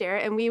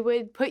FoodShare and we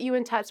would put you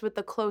in touch with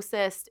the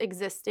closest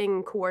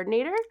existing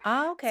coordinator.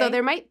 Oh, okay. So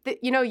there might,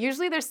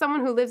 usually there's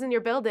someone who lives in your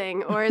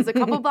building or is a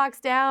couple blocks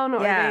down, or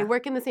they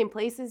work in the same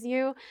place as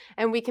you,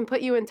 and we can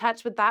put you in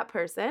touch with that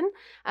person.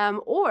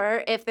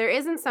 Or if there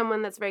isn't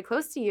someone that's very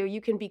close to you,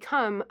 you can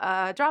become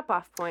a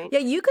drop-off point. Yeah,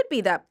 you could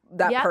be that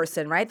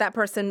person, right? That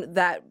person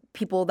that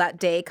people that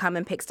day come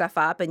and pick stuff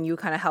up and you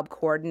kind of help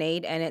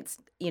coordinate, and it's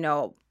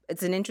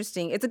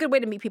a good way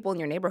to meet people in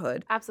your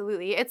neighborhood.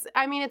 Absolutely. It's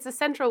a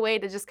central way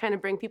to just kind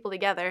of bring people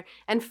together.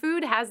 And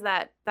food has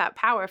that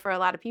power for a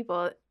lot of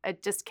people.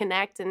 Just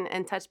connect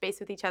and touch base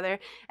with each other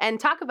and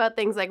talk about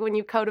things like when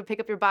you go to pick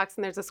up your box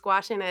and there's a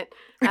squash in it,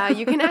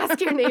 you can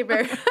ask your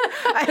neighbor.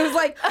 I was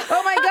like,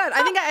 oh my God.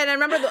 I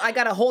remember I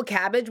got a whole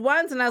cabbage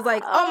once and I was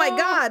like, oh my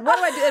God, what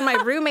do I do? And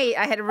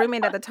I had a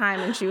roommate at the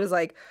time and she was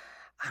like,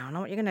 I don't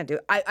know what you're going to do.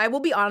 I will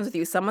be honest with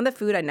you. Some of the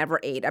food I never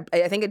ate.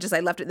 I think I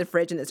left it in the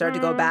fridge and it started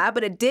to go bad,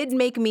 but it did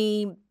make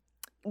me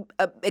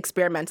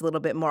experiment a little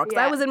bit more because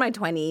I was in my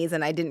 20s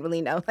and I didn't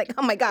really know, like,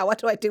 oh my God, what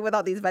do I do with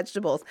all these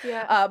vegetables?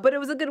 But it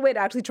was a good way to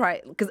actually try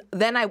it because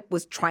then I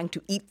was trying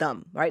to eat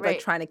them, right? Like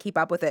trying to keep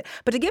up with it.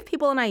 But to give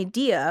people an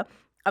idea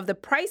of the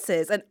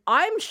prices, and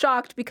I'm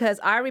shocked because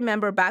I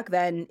remember back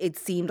then it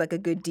seemed like a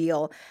good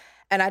deal.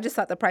 And I just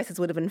thought the prices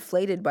would have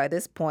inflated by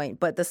this point.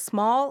 But the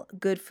small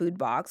Good Food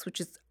Box,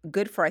 which is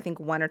good for, I think,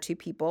 one or two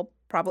people,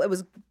 probably, it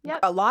was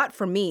a lot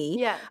for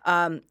me,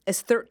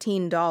 is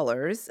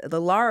 $13.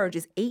 The large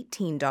is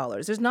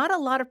 $18. There's not a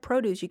lot of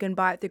produce you can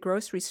buy at the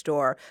grocery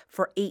store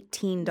for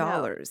 $18.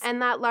 No.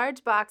 And that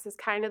large box is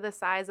kind of the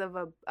size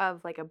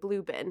of like a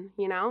blue bin,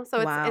 So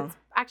it's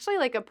actually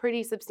like a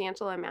pretty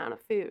substantial amount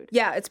of food.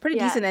 Yeah, it's pretty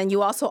decent. And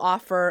you also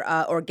offer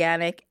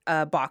organic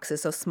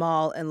boxes, so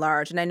small and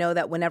large. And I know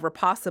that whenever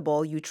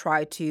possible, you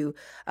try to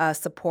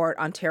support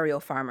Ontario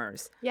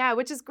farmers. Yeah,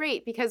 which is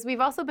great because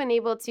we've also been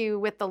able to,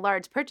 with the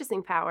large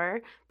purchasing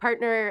power,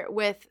 partner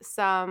with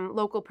some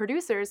local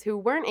producers who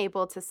weren't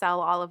able to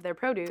sell all of their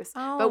produce,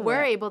 but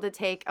were able to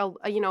take,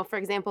 for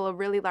example, a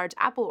really large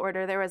apple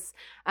order. There was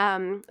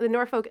the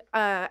Norfolk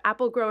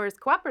Apple Growers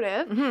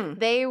Cooperative.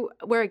 They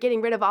were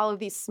getting rid of all of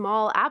these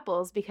small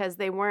apples because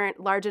they weren't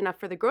large enough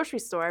for the grocery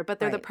store, but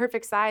they're the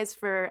perfect size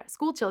for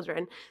school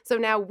children. So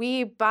now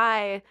we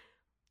buy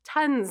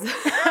tons,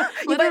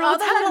 You buy literal all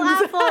the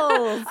little tons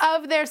apples.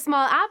 of their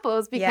small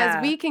apples because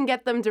Yeah. we can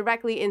get them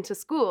directly into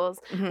schools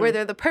where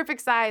they're the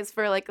perfect size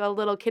for like a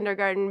little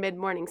kindergarten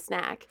mid-morning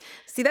snack.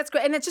 See, that's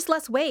great. And it's just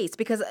less waste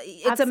because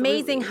it's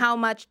amazing Absolutely. how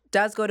much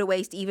does go to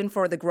waste even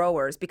for the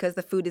growers because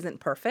the food isn't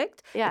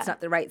perfect. Yeah. It's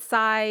not the right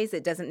size.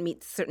 It doesn't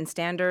meet certain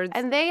standards.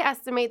 And they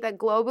estimate that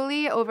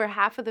globally, over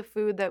half of the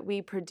food that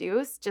we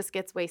produce just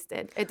gets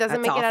wasted. It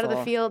doesn't That's make it out of the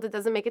awful. field. It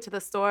doesn't make it to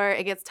the store.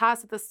 It gets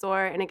tossed at the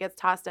store and it gets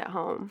tossed at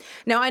home.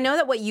 Now, I know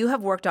that what you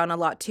have worked on a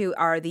lot too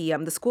are the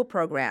school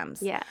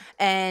programs. Yeah.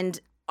 And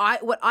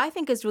what I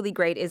think is really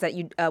great is that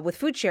you with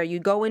Food Share, you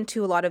go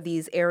into a lot of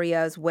these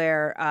areas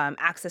where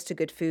access to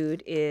good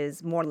food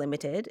is more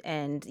limited,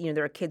 and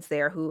there are kids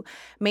there who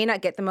may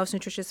not get the most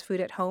nutritious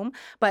food at home.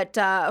 But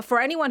for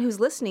anyone who's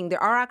listening,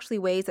 there are actually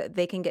ways that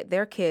they can get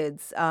their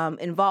kids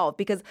involved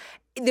because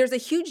there's a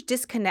huge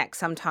disconnect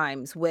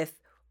sometimes with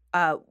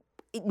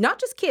not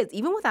just kids,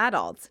 even with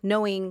adults,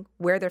 knowing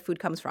where their food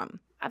comes from.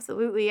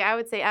 Absolutely. I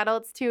would say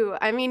adults too.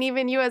 I mean,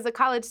 even you as a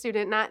college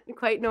student, not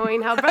quite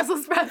knowing how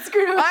Brussels sprouts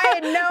grew. I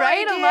had no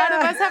right? idea. A lot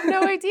of us have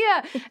no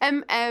idea.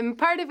 And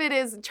part of it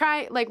is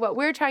what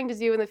we're trying to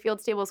do in the Field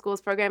Stable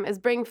Schools program is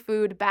bring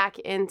food back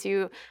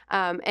into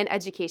an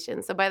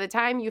education. So by the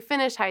time you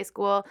finish high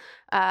school,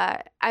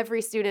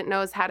 every student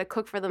knows how to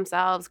cook for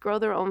themselves, grow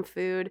their own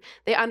food.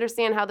 They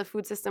understand how the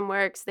food system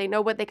works. They know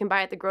what they can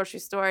buy at the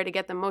grocery store to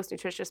get the most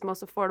nutritious,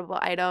 most affordable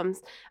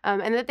items,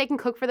 and that they can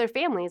cook for their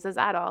families as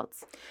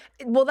adults.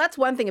 Well, that's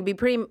one thing. It'd be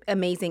pretty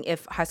amazing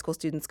if high school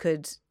students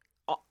could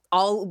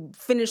all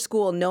finish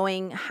school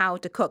knowing how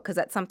to cook because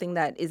that's something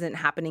that isn't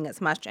happening as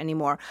much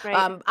anymore.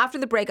 Right. After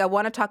the break, I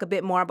want to talk a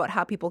bit more about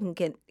how people can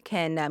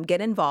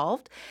get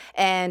involved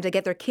and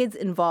get their kids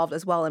involved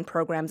as well in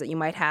programs that you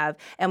might have.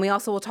 And we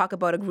also will talk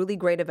about a really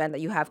great event that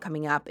you have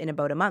coming up in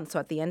about a month, so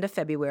at the end of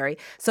February.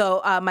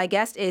 So my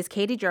guest is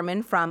Katie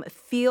German from the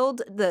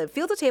Field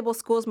to Table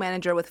Schools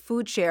Manager with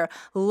Food Share.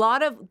 A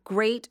lot of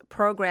great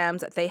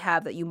programs that they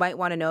have that you might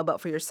want to know about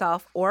for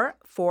yourself or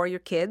for your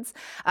kids.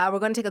 We're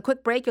going to take a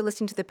quick break. You're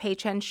listening to the Pei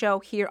Chen Show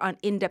here on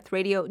In Depth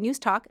Radio, News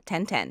Talk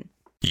 1010.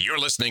 You're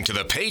listening to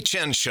The Pei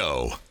Chen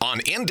Show on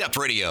In Depth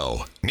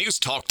Radio, News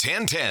Talk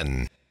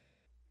 1010.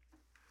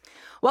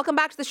 Welcome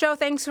back to the show.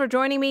 Thanks for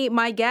joining me.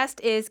 My guest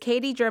is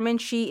Katie German.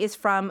 She is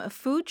from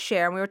Food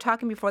Share. And we were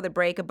talking before the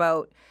break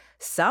about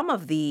some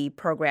of the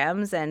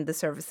programs and the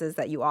services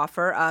that you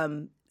offer.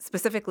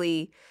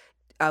 Specifically,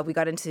 we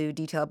got into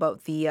detail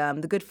about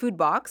the Good Food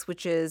Box,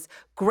 which is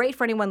great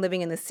for anyone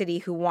living in the city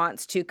who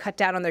wants to cut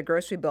down on their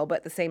grocery bill, but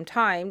at the same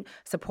time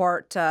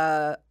support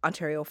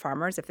Ontario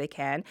farmers if they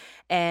can,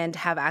 and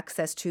have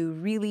access to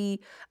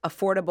really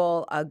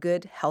affordable,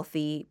 good,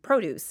 healthy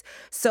produce.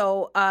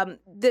 So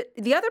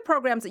the other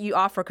programs that you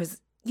offer,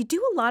 because you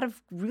do a lot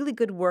of really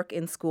good work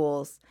in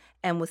schools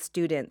and with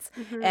students.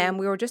 Mm-hmm. And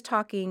we were just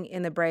talking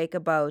in the break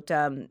about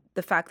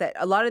the fact that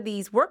a lot of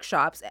these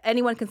workshops,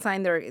 anyone can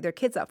sign their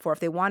kids up for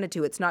if they wanted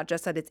to. It's not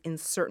just that it's in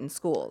certain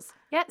schools.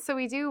 Yeah, so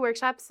we do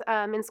workshops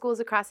in schools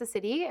across the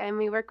city, and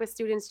we work with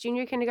students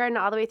junior kindergarten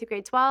all the way through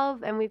grade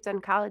 12, and we've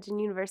done college and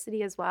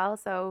university as well.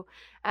 So,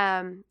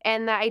 and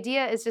the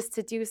idea is just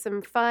to do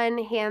some fun,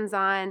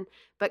 hands-on,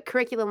 but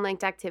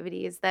curriculum-linked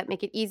activities that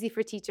make it easy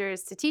for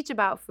teachers to teach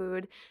about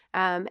food,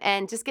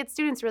 and just get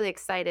students really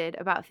excited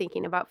about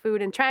thinking about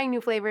food and trying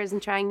new flavors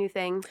and trying new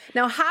things.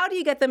 Now, how do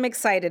you get them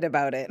excited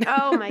about it?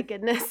 Oh my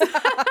goodness.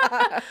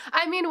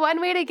 I mean, one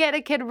way to get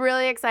a kid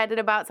really excited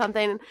about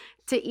something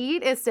to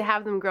eat is to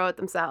have them grow it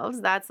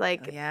themselves. That's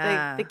like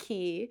the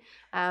key.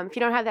 If you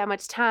don't have that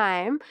much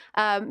time,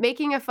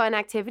 making a fun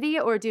activity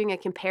or doing a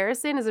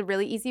comparison is a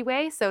really easy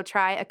way. So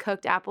try a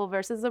cooked apple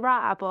versus a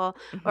raw apple,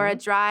 or a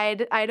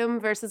dried item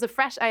versus a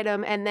fresh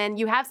item, and then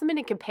you have something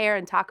to compare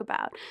and talk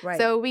about. Right.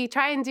 So we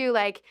try and do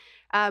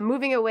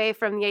moving away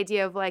from the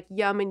idea of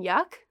yum and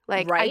yuck.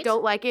 I Right.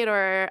 don't like it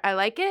or I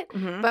like it,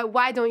 Mhm. but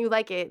why don't you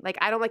like it?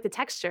 I don't like the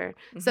texture.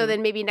 So Mhm.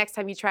 then maybe next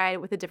time you try it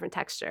with a different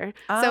texture.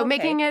 Oh, So okay.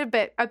 making it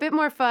a bit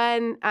more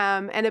fun,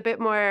 and a bit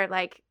more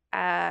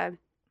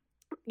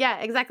yeah,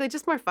 exactly,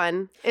 just more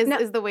fun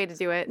is the way to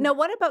do it. Now,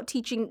 what about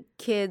teaching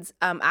kids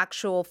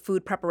actual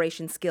food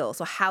preparation skills?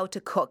 So how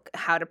to cook,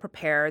 how to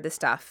prepare the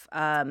stuff.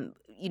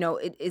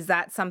 Is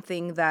that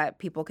something that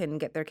people can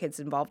get their kids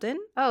involved in?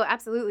 Oh,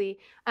 absolutely.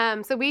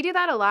 So we do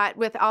that a lot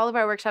with all of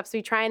our workshops.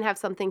 We try and have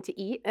something to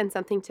eat and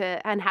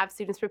and have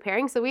students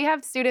preparing. So we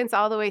have students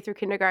all the way through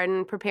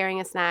kindergarten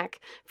preparing a snack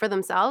for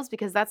themselves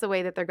because that's a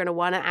way that they're going to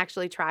want to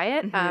actually try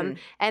it. Mhm.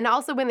 And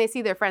also when they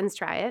see their friends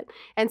try it.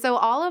 And so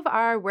all of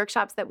our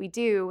workshops that we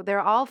do,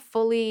 they're all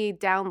fully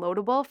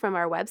downloadable from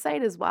our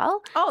website as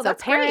well. Oh, so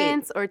that's great.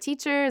 parents or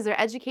teachers or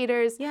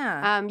educators,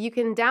 Yeah. you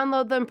can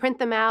download them, print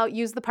them out,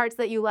 use the parts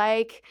that you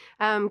like,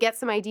 make, get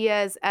some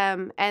ideas.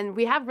 And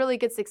we have really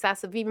good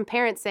success of even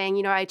parents saying,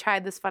 you know, I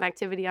tried this fun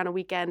activity on a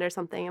weekend or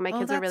something, and my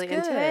kids are that's really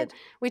into it. good.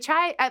 We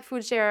try at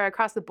FoodShare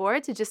across the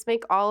board to just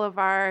make all of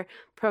our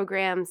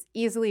programs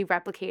easily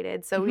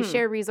replicated. So we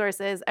share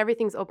resources.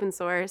 Everything's open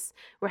source.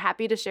 We're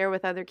happy to share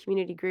with other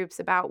community groups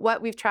about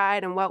what we've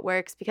tried and what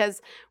works,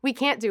 because we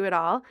can't do it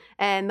all.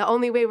 And the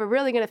only way we're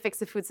really going to fix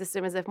the food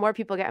system is if more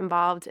people get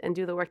involved and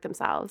do the work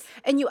themselves.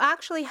 And you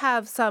actually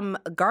have some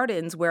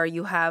gardens where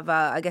you have,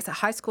 I guess,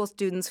 high school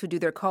students who do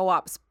their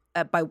co-ops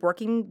by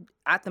working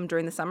at them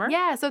during the summer?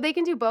 Yeah, so they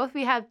can do both.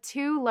 We have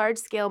 2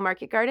 large-scale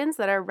market gardens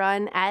that are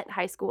run at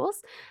high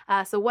schools.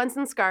 So one's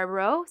in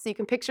Scarborough, so you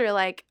can picture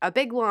like a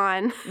big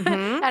lawn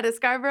at a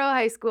Scarborough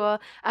high school.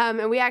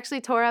 And we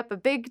actually tore up a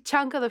big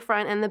chunk of the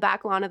front and the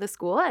back lawn of the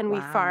school, and we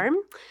farm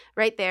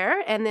right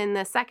there. And then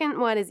the second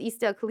one is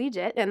Eastdale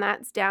Collegiate, and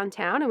that's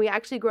downtown. And we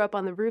actually grew up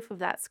on the roof of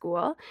that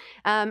school.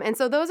 And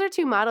so those are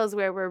 2 models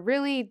where we're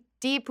really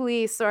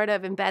deeply sort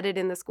of embedded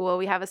in the school.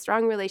 We have a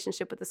strong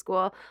relationship with the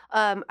school.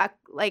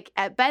 Like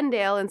at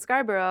Bendale in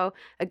Scarborough,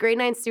 a grade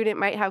 9 student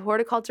might have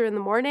horticulture in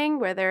the morning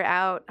where they're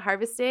out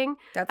harvesting.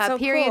 That's so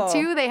period cool.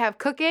 2, they have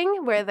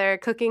cooking where they're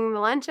cooking the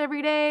lunch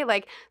every day.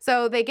 Like,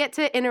 so they get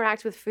to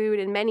interact with food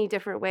in many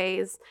different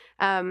ways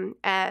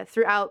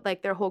throughout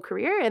like their whole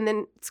career and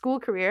then school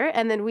career.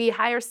 And then we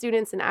hire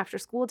students in after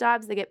school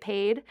jobs. They get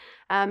paid.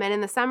 And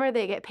in the summer,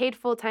 they get paid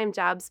full-time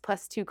jobs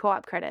plus 2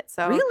 co-op credits.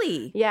 So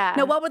Really? Yeah.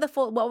 Now, what would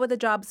the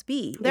jobs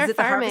be? They're Is it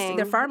the farming. harvesting?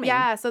 They're farming.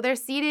 Yeah, so they're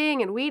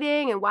seeding and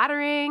weeding and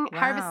watering,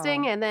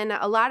 harvesting, and then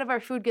a lot of our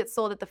food gets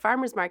sold at the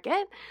farmers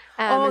market.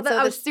 And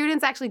so the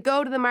students actually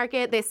go to the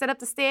market, they set up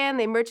the stand,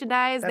 they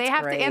merchandise, they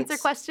have to answer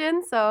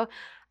questions. So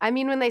I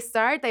mean, when they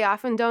start, they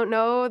often don't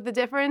know the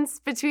difference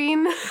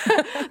between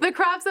the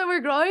crops that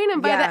we're growing.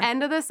 And by the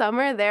end of the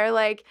summer, they're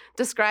like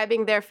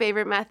describing their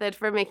favorite method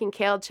for making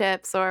kale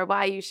chips or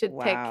why you should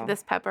pick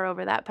this pepper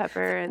over that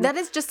pepper. And that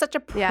is just such a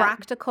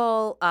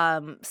practical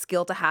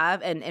skill to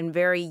have and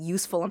very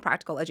useful and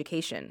practical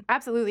education.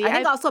 Absolutely. I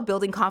think also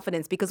building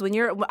confidence, because I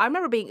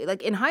remember being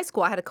like in high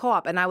school, I had a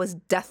co-op and I was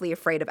deathly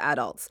afraid of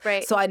adults.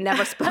 Right. So I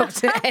never spoke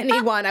to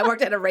anyone. I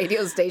worked at a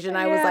radio station.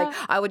 I was like,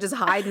 I would just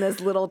hide in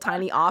this little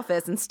tiny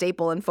office and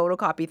staple and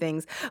photocopy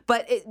things.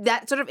 But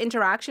that sort of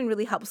interaction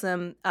really helps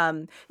them,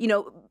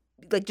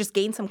 like just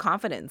gain some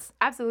confidence.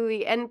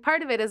 Absolutely. And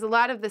part of it is a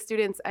lot of the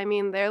students, I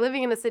mean, they're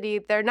living in the city.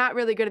 They're not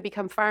really going to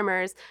become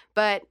farmers,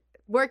 but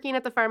working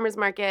at the farmers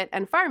market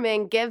and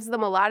farming gives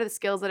them a lot of the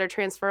skills that are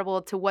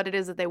transferable to what it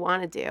is that they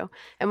want to do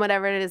and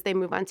whatever it is they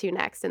move on to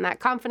next. And that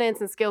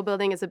confidence and skill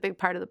building is a big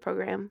part of the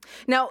program.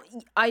 Now,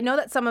 I know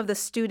that some of the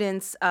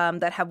students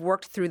that have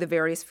worked through the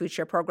various food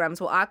share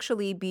programs will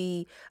actually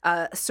be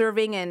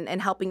serving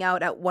and helping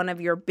out at one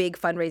of your big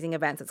fundraising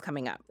events that's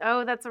coming up.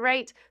 Oh, that's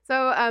right.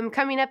 So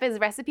coming up is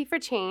Recipe for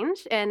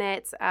Change, and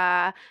it's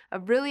a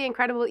really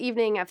incredible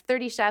evening of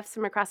 30 chefs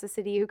from across the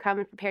city who come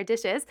and prepare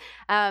dishes.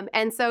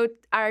 And so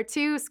our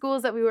 2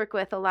 schools that we work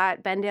with a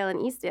lot, Bendale and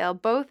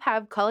Eastdale, both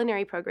have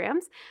culinary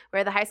programs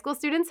where the high school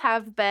students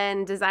have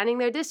been designing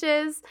their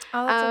dishes,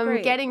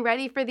 getting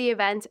ready for the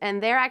event,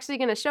 and they're actually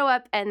going to show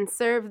up and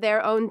serve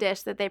their own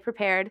dish that they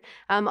prepared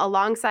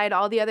alongside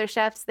all the other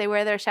chefs. They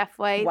wear their chef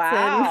whites.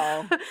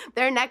 Wow. And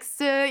they're next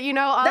to,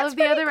 all That's of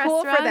the other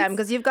cool restaurants. for them,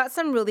 because you've got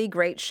some really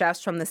great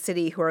chefs from the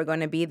city who are going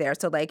to be there.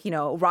 So like,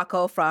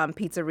 Rocco from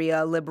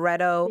Pizzeria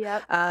Libretto.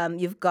 Yep.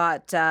 You've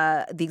got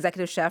the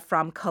executive chef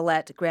from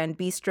Colette Grand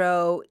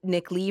Bistro,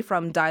 Nick Lee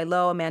from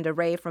Dilo, Amanda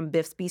Ray from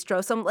Biff's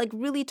Bistro, some like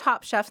really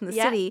top chefs in the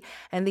city.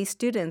 And these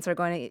students are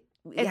going to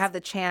have the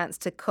chance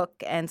to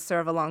cook and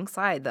serve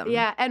alongside them.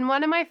 Yeah, and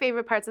one of my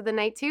favorite parts of the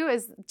night too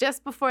is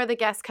just before the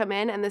guests come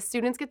in and the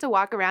students get to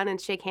walk around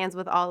and shake hands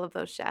with all of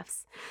those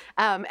chefs,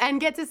 and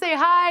get to say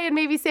hi and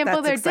maybe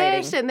sample their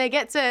dish, and they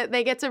get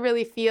to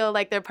really feel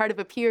like they're part of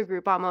a peer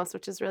group almost,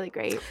 which is really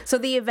great. So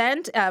the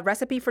event,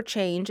 Recipe for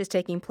Change, is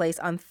taking place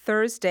on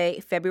Thursday,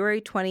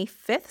 February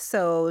 25th,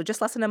 so just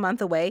less than a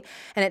month away,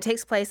 and it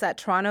takes place at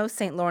Toronto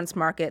St. Lawrence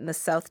Market in the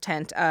South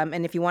Tent.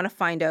 And if you want to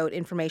find out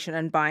information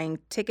on buying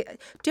tickets,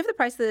 do you have the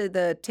price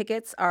the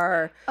tickets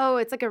are? Oh,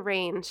 it's like a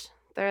range.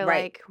 They're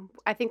like,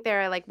 I think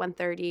they're like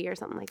 $130 or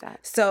something like that.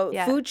 So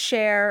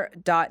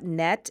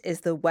foodshare.net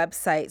is the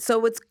website.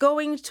 So it's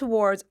going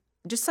towards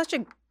just such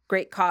a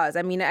great cause.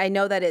 I mean, I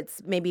know that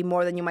it's maybe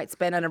more than you might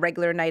spend on a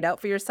regular night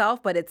out for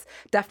yourself, but it's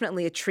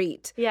definitely a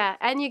treat. Yeah,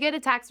 and you get a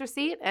tax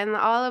receipt, and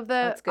all of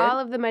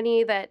the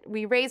money that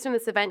we raise from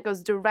this event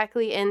goes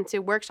directly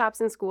into workshops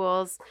in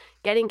schools,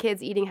 getting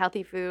kids eating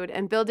healthy food,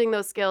 and building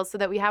those skills so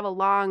that we have a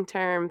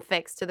long-term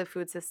fix to the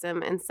food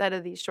system instead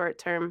of these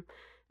short-term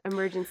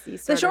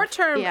emergencies. The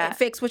short-term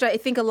fix, which I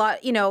think a lot,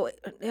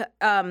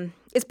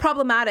 is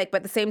problematic, but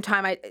at the same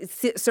time, it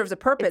serves a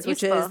purpose,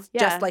 which is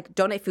just like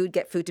donate food,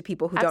 get food to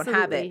people who don't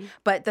have it.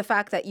 But the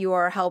fact that you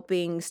are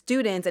helping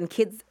students and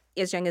kids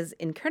as young as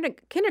in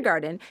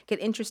kindergarten, get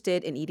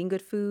interested in eating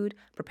good food,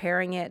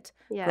 preparing it,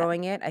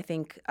 growing it, I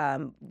think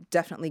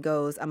definitely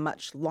goes a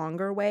much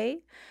longer way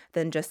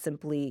than just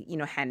simply,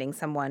 handing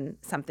someone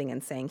something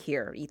and saying,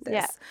 here, eat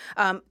this.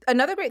 Yeah.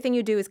 Another great thing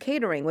you do is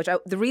catering, which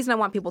the reason I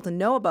want people to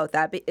know about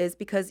that is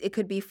because it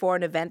could be for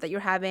an event that you're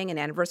having, an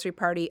anniversary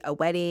party, a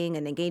wedding,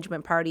 an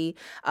engagement party,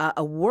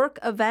 a work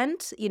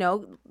event.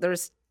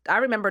 I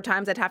remember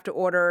times I'd have to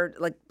order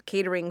like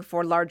catering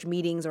for large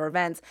meetings or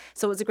events.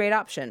 So it was a great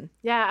option.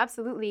 Yeah,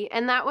 absolutely.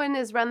 And that one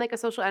is run like a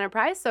social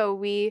enterprise. So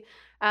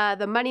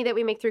the money that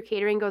we make through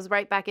catering goes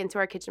right back into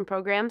our kitchen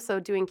program. So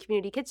doing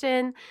community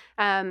kitchen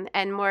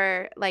and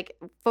more like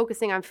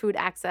focusing on food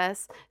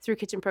access through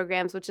kitchen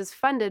programs, which is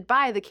funded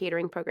by the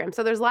catering program.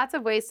 So there's lots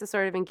of ways to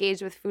sort of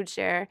engage with Food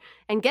Share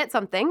and get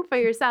something for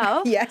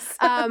yourself. Yes.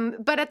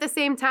 But at the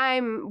same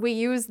time, we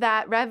use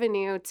that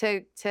revenue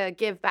to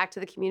give back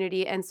to the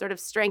community and sort of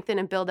strengthen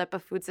and build up a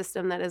food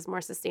system that is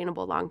more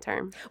sustainable long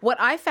term. What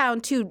I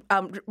found too,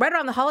 right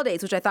around the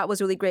holidays, which I thought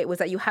was really great, was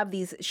that you have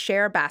these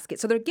share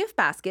baskets. So they're gift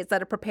baskets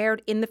that are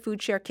prepared in the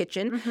Food Share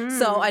kitchen. Mm-hmm.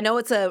 So I know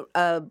it's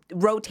a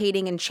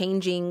rotating and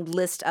changing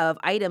list of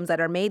items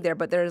that are made there,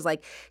 but there's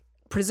like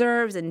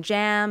preserves and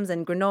jams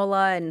and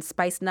granola and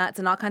spiced nuts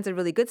and all kinds of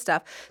really good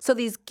stuff. So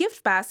these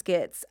gift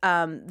baskets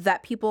that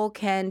people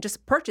can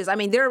just purchase. I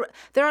mean, there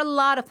are a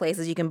lot of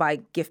places you can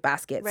buy gift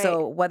baskets. Right.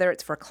 So whether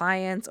it's for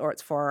clients or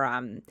it's for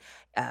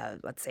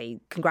let's say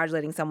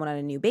congratulating someone on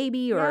a new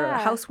baby or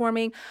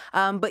housewarming,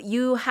 but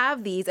you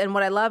have these, and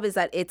what I love is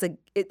that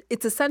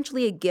it's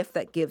essentially a gift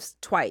that gives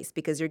twice,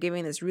 because you're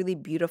giving this really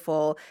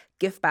beautiful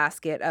gift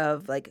basket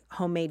of like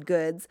homemade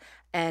goods,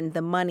 and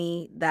the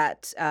money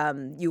that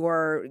you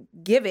are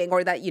giving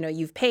or that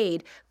you've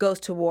paid goes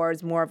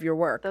towards more of your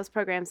work. Those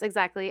programs,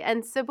 exactly.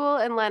 And Sybil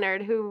and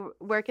Leonard, who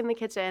work in the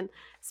kitchen,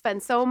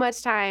 spend so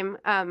much time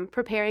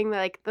preparing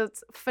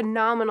those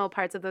phenomenal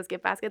parts of those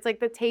gift baskets, like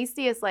the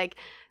tastiest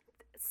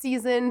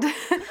seasoned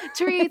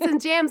treats and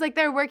jams. Like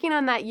they're working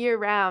on that year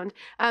round.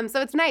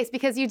 So it's nice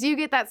because you do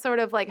get that sort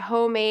of like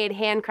homemade,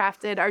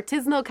 handcrafted,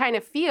 artisanal kind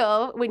of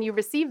feel when you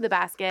receive the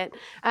basket.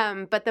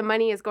 But the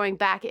money is going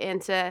back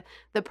into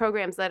the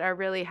programs that are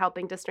really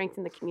helping to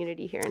strengthen the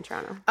community here in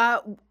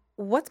Toronto.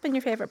 What's been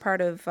your favorite part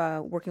of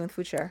working with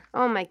Food Share?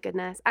 Oh, my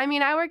goodness. I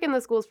mean, I work in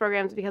the schools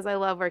programs because I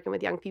love working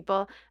with young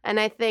people. And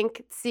I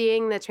think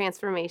seeing the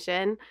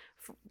transformation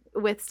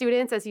with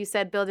students, as you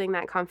said, building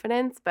that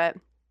confidence. But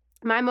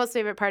my most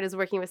favorite part is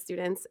working with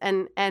students.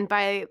 And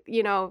by,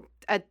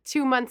 a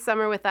 2-month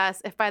summer with us,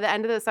 if by the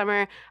end of the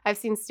summer I've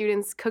seen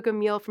students cook a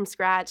meal from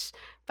scratch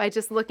by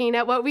just looking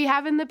at what we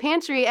have in the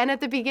pantry, and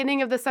at the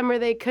beginning of the summer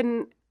they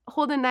couldn't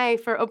hold a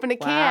knife or open a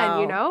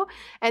can,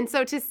 And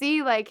so to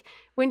see, like,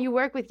 when you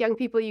work with young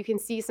people, you can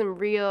see some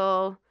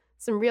real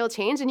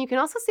change, and you can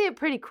also see it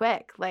pretty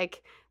quick.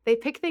 Like, they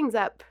pick things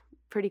up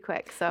pretty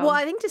quick. So, well,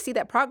 I think to see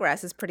that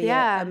progress is pretty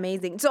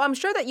amazing. So I'm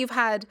sure that you've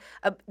had,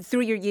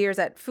 through your years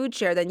at Food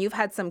Share, then you've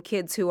had some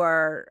kids who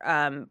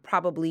are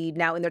probably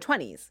now in their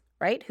 20s,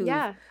 right?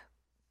 Who've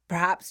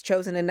perhaps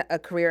chosen a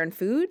career in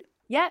food.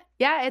 Yeah,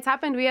 it's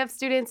happened. We have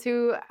students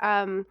who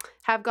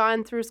have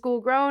gone through school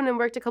grown and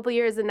worked a couple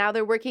years, and now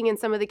they're working in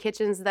some of the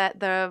kitchens that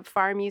the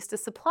farm used to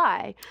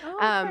supply.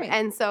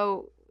 And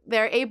so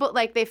they're able,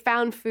 they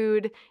found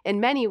food in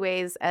many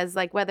ways, as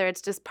whether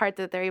it's just part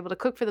that they're able to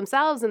cook for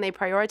themselves and they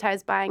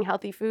prioritize buying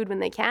healthy food when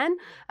they can,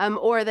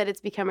 or that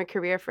it's become a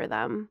career for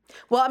them.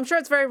 Well, I'm sure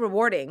it's very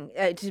rewarding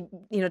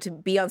to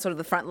be on sort of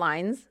the front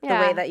lines the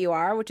way that you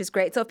are, which is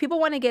great. So if people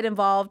want to get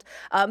involved,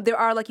 there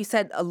are, like you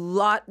said,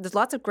 there's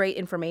lots of great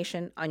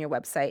information on your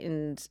website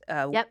and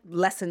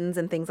lessons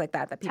and things like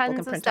that people can print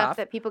off. Tons of stuff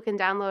that people can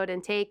download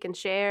and take and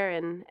share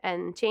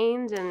and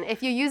change. And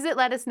if you use it,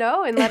 let us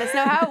know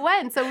how it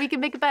went so we can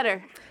make it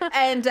better.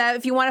 And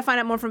if you want to find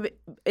out more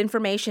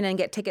information and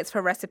get tickets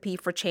for Recipe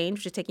for Change,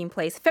 which is taking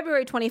place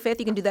February 25th,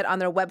 you can do that on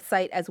their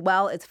website as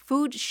well. It's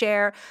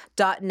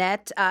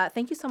foodshare.net.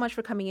 Thank you so much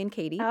for coming in,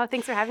 Katie. Oh,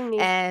 thanks for having me.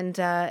 And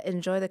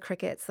enjoy the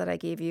crickets that I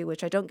gave you,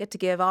 which I don't get to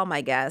give all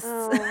my guests.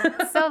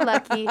 Oh, so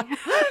lucky.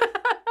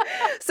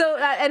 So,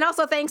 and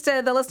also thanks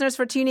to the listeners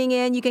for tuning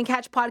in. You can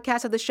catch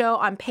podcasts of the show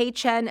on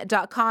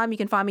peichen.com. You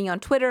can find me on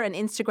Twitter and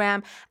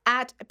Instagram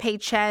at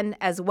peichen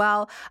as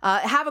well.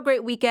 Have a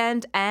great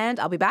weekend, and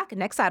I'll be back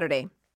next Saturday.